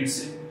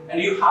entrepreneurship.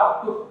 And you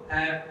have to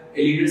have a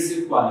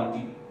leadership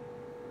quality.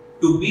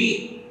 To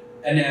be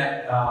an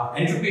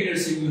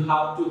entrepreneurship, you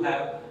have to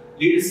have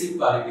leadership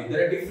quality.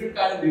 There are different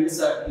kinds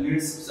of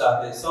leaderships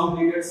are there. Some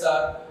leaders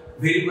are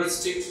very much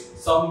strict,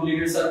 some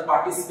leaders are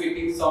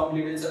participating, some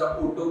leaders are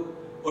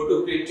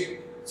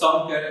autocratic,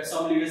 some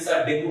leaders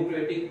are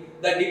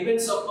democratic. That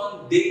depends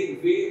upon their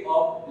way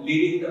of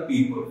leading the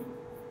people.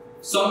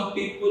 Some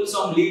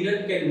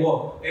leader can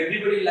work.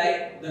 Everybody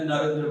like the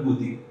Narendra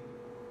Modi.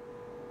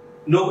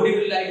 Nobody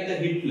will like the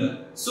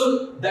Hitler.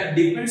 So that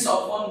depends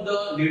upon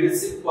the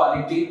leadership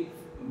quality,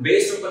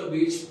 based upon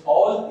which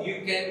all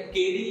you can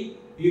carry,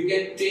 you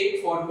can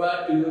take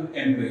forward to your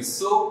employees.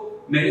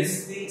 So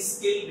managing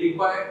skill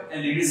required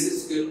and leadership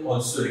skill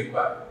also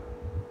required.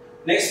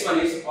 Next one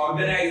is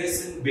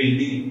organization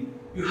building.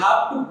 You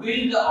have to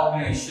build the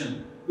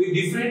organization with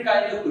different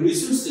kind of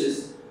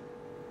resources.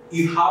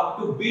 You have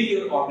to build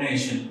your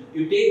organization.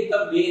 You take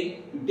the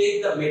main, you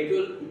take the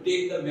material, you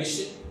take the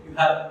machine, you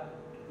have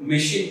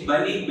machine,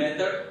 money,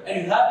 method,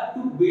 and you have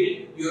to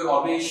build your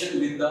organization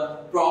with the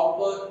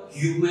proper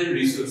human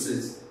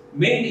resources.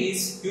 Main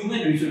is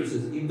human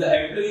resources. If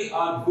the employee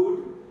are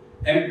good,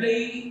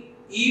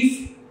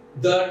 if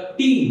the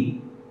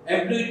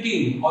employee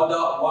team or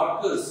the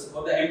workers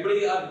or the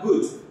employee are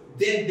good,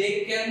 then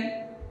they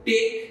can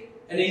take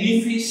an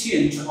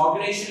inefficient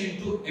organization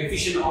into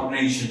efficient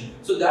organization.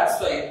 So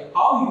that's why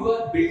how you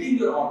are building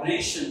your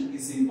organization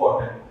is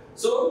important.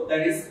 So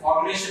that is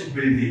organization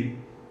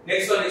building.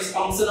 Next one is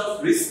function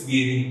of risk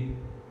bearing.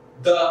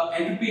 The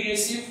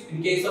entrepreneurship,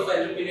 in case of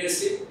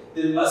entrepreneurship,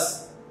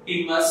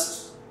 he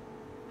must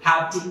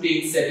have to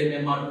take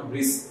certain amount of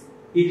risk.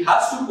 He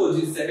has to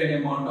possess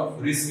certain amount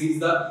of risk. He is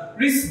the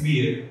risk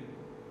bearer.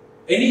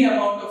 Any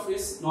amount of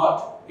risk,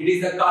 not. It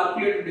is the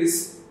calculated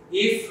risk.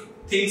 If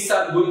things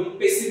are going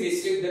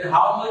pessimistic, then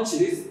how much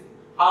risk,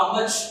 how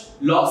much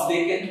loss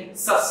they can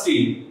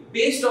sustain.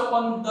 Based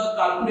upon the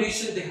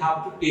calculation, they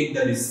have to take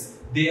the risk.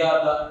 They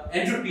are the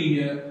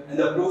entrepreneur, and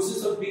the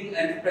process of being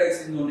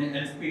enterprise is known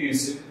as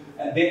entrepreneurship,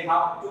 and they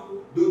have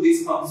to do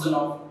this function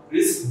of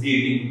risk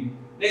bearing.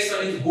 Next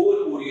one is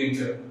goal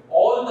oriented.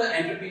 All the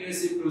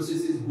entrepreneurship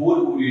process is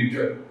goal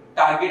oriented.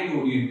 target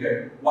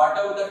oriented.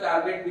 Whatever the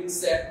target being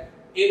set,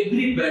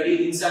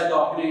 everybody inside the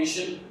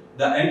organization,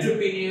 the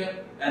entrepreneur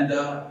and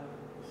the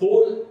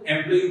whole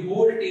employee,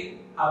 whole team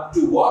have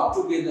to work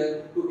together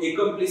to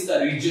accomplish the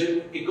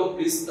result,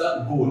 accomplish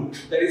the goal.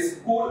 That is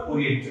goal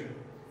oriented.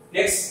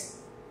 Next,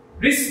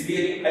 risk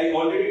bearing, I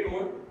already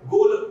told.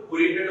 Goal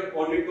oriented,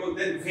 already told.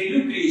 Then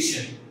value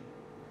creation.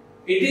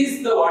 It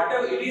is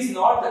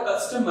not the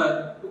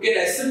customer who can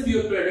accept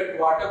your product,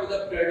 whatever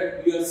the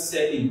product you are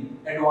selling,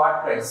 at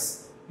what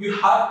price. You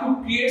have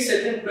to create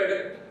certain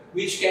product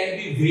which can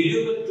be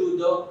valuable to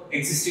the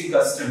existing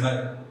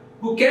customer,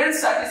 which can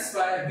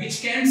satisfy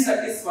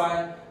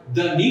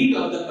the need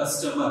of the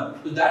customer.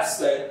 So that's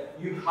why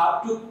you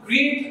have to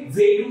create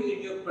value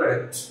in your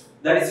product.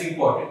 That is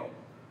important.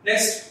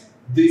 Next,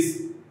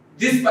 this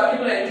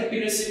particular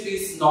entrepreneurship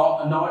is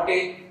not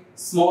a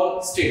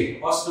small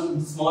step or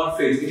small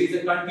phase. It is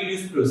a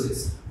continuous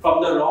process.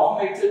 From the raw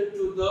material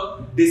to the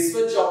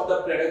dispatch of the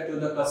product to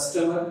the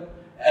customer.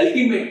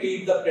 Ultimately,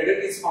 if the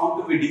product is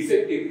found to be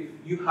defective,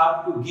 you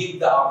have to give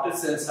the after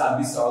sales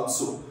service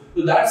also.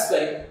 So that's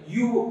why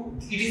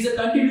it is a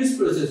continuous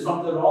process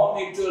from the raw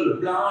material,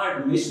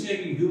 plant,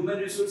 machinery, human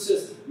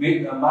resources,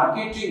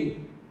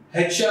 marketing,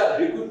 HR,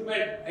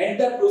 recruitment, and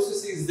the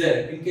process is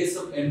there in case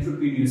of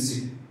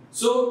entrepreneurship.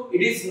 So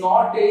it is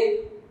not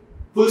a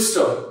full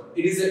stop.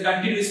 It is a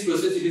continuous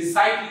process. It is a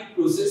cyclic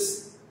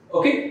process.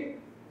 Okay.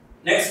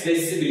 Next,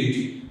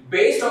 flexibility.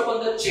 Based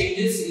upon the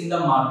changes in the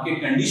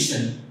market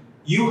condition,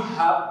 you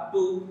have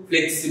to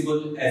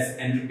flexible as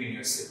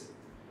entrepreneurship.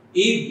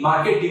 If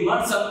market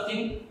demands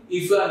something,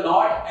 if you are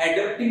not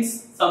adapting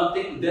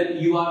something, then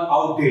you are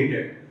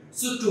outdated.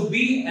 So to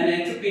be an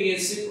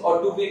entrepreneurship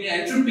or to be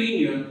an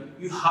entrepreneur,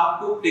 you have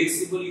to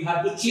flexible, you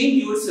have to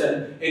change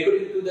yourself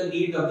according to the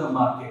need of the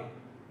market.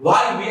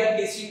 Why we are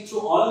teaching through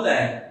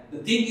online? The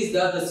thing is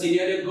that the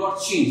scenario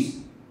got changed.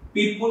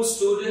 People,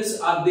 students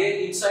are there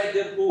inside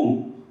their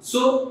home.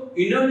 So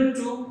in order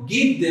to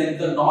give them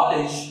the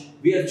knowledge,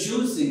 we are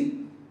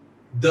choosing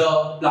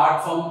the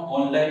platform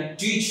online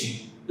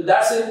teaching. So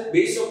that's it.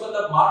 Based upon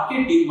the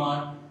market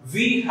demand,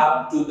 the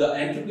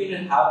entrepreneur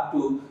have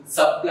to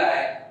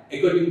supply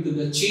according to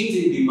the change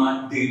in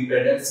demand, the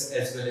products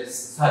as well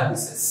as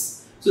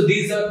services. So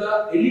these are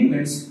the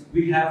elements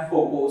we have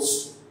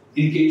focused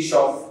in case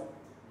of,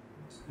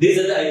 these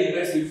are the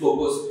elements we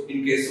focus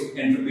in case of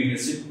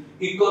entrepreneurship.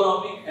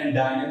 Economic and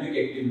dynamic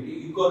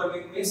activity.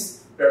 Economic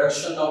means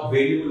production of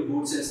valuable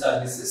goods and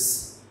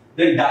services.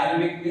 Then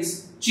dynamic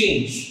means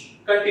change,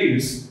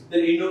 continuous.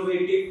 Then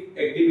innovative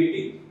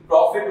activity,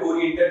 profit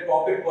oriented,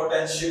 profit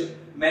potential,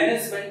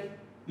 management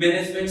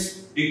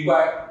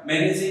required,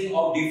 managing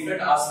of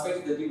different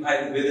aspects,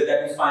 whether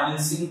that is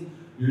financing,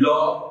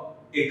 law,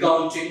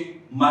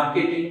 accounting,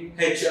 marketing,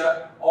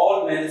 HR,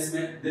 all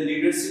management. The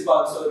leadership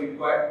also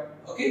required.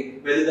 Okay,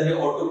 whether that is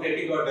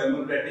autocratic or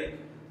democratic.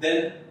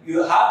 Then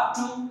you have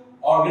to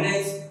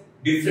organize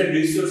different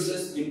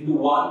resources into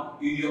one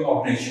in your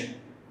organization.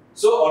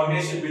 So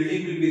organization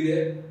building will be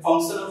there,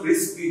 function of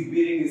risk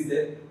bearing is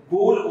there,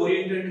 goal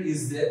oriented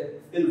is there,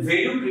 then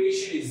value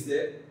creation is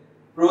there.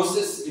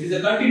 Process, it is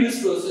a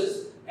continuous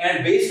process,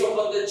 and based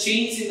upon the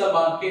change in the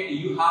market,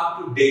 you have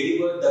to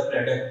deliver the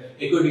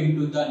product according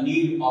to the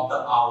need of the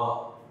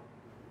hour.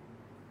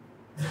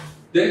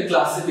 Then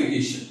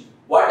classification.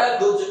 What are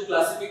those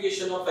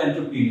classification of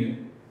entrepreneur?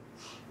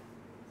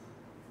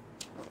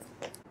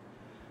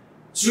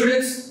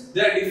 Students,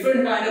 there are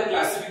different kind of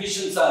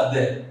classifications are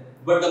there,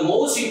 but the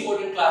most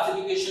important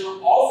classification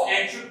of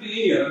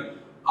entrepreneur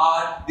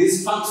are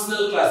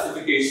dysfunctional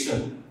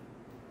classification.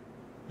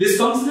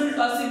 Dysfunctional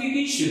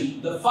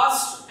classification, the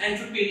first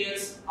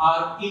entrepreneurs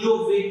are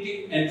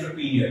innovative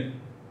entrepreneur.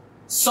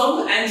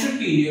 Some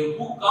entrepreneur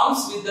who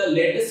comes with the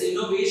latest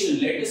innovation,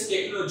 latest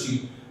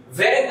technology,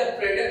 where the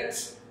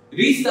product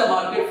reach the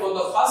market for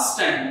the first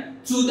time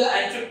through the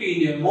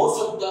entrepreneur.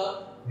 Most of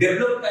the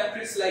developed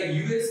countries like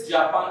US,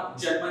 Japan,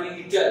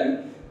 Germany,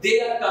 Italy,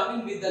 they are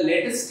coming with the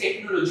latest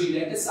technology,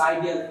 latest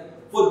idea.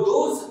 For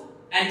those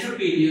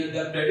entrepreneurs,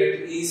 the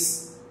product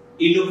is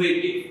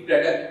innovative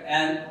product,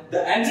 and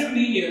the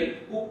entrepreneur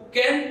who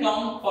can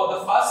come for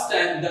the first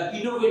time the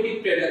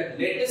innovative product,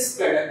 latest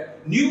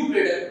product, new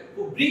product,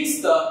 who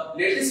brings the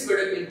latest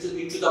product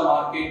into the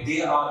market,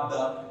 they are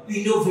the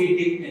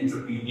innovative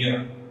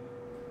entrepreneur.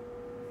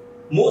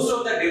 Most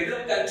of the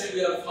developed countries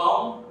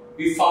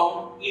we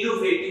found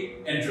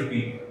innovative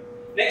entrepreneur.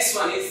 Next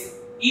one is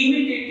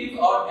imitative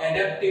or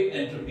adaptive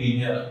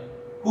entrepreneur.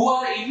 Who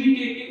are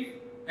imitative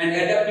and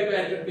adaptive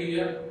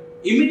entrepreneur?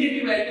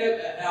 Imitative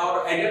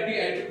or adaptive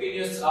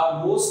entrepreneurs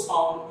are most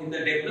found in the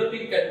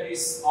developing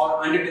countries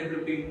or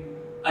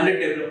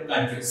underdeveloped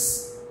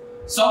countries.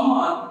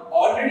 Someone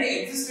already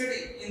existed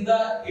in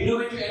the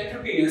innovative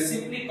entrepreneur,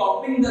 simply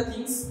copying the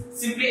things,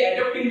 simply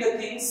adapting the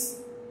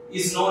things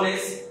is known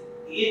as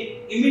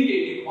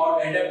imitative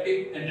or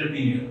adaptive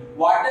entrepreneur.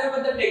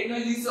 Whatever the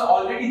technology is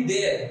already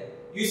there,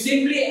 you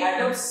simply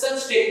adopt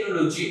such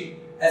technology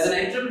as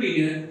an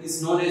entrepreneur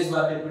is known as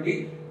what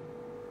everybody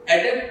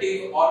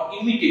adaptive or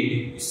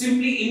imitative. You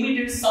simply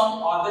imitate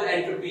some other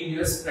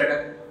entrepreneur's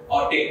product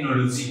or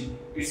technology.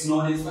 It's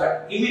known as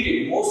what?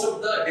 Imitative. Most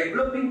of the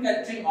developing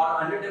countries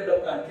or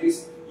underdeveloped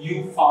countries,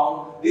 you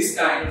found this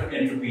kind of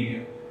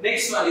entrepreneur.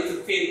 Next one is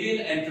a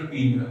Fabian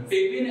entrepreneur.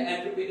 Fabian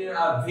entrepreneur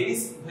are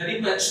very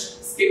much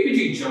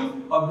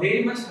skepticism or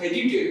very much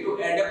hesitate to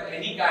adopt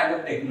any kind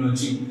of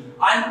technology.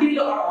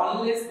 Until or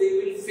unless they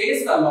will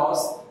face the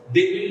loss,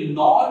 they will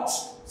not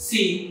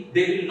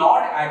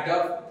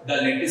adopt the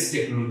latest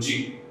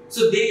technology.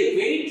 So they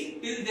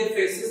wait till they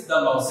faces the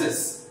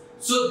losses.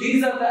 So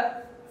these are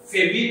the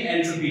Fabian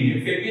entrepreneur.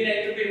 Fabian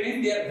entrepreneur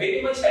means they are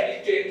very much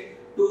addicted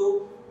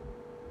to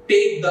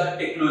take the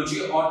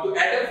technology or to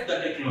adapt the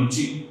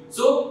technology.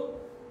 So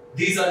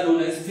these are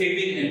known as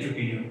Fabian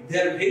entrepreneur.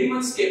 They are very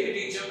much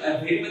skepticism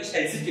and very much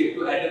hesitate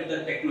to adapt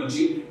the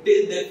technology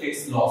till they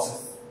face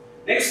losses.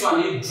 Next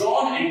one is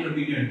drone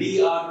entrepreneur.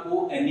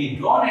 D-R-O-N-E.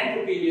 Drone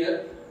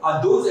entrepreneur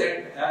are those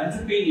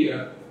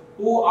entrepreneurs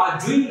who are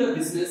doing the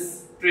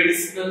business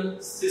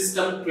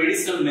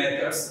traditional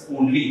methods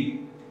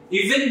only.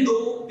 Even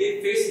though they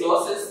face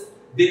losses,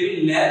 they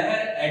will never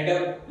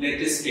adopt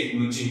latest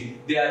technology.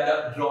 They are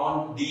the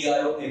drone,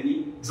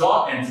 D-R-O-N-E,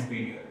 drone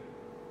entrepreneur.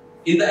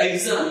 In the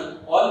exam,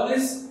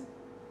 always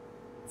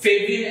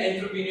Fabian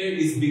entrepreneur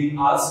is being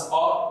asked,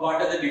 or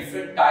what are the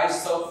different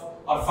types of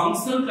or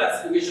functional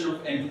classification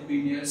of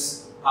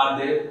entrepreneurs are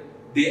there,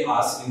 they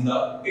ask in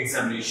the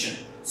examination.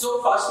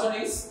 So first one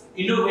is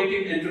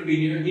innovative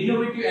entrepreneur.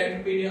 Innovative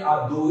entrepreneur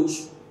are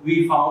those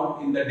we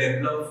found in the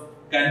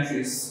developed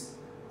countries.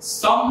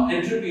 Some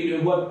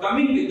entrepreneurs who are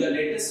coming with the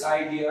latest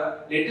idea,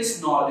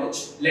 latest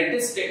knowledge,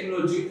 latest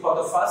technology for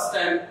the first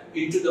time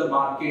into the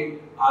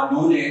market are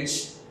known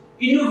as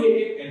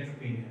innovative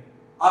entrepreneur.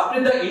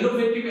 After the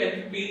innovative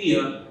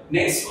entrepreneur,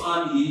 next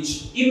one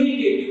is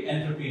imitative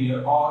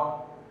entrepreneur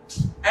or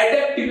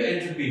adaptive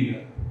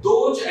entrepreneur.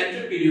 Those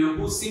entrepreneurs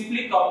who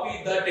simply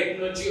copy the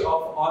technology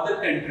of other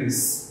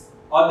countries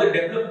or the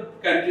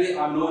developed countries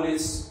are known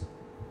as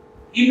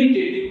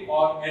imitative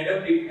or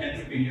adaptive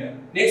entrepreneur.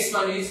 Next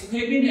one is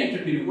Fabian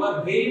entrepreneur who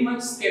are very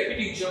much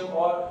skepticism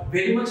or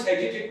very much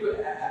hesitate to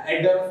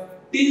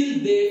adapt till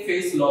they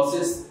face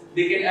losses.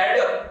 They can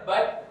adapt,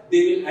 but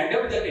they will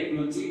adapt the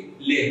technology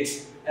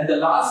late. And the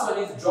last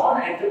one is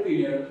drone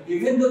entrepreneur.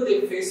 Even though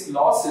they face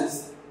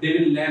losses, they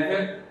will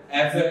never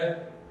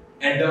ever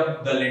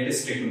adopt the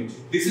latest technology.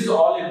 This is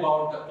all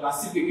about the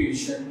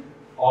classification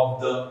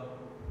of the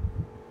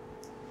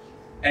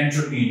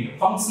entrepreneur,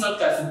 functional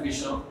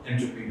classification of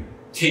entrepreneur.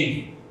 Thank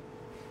you.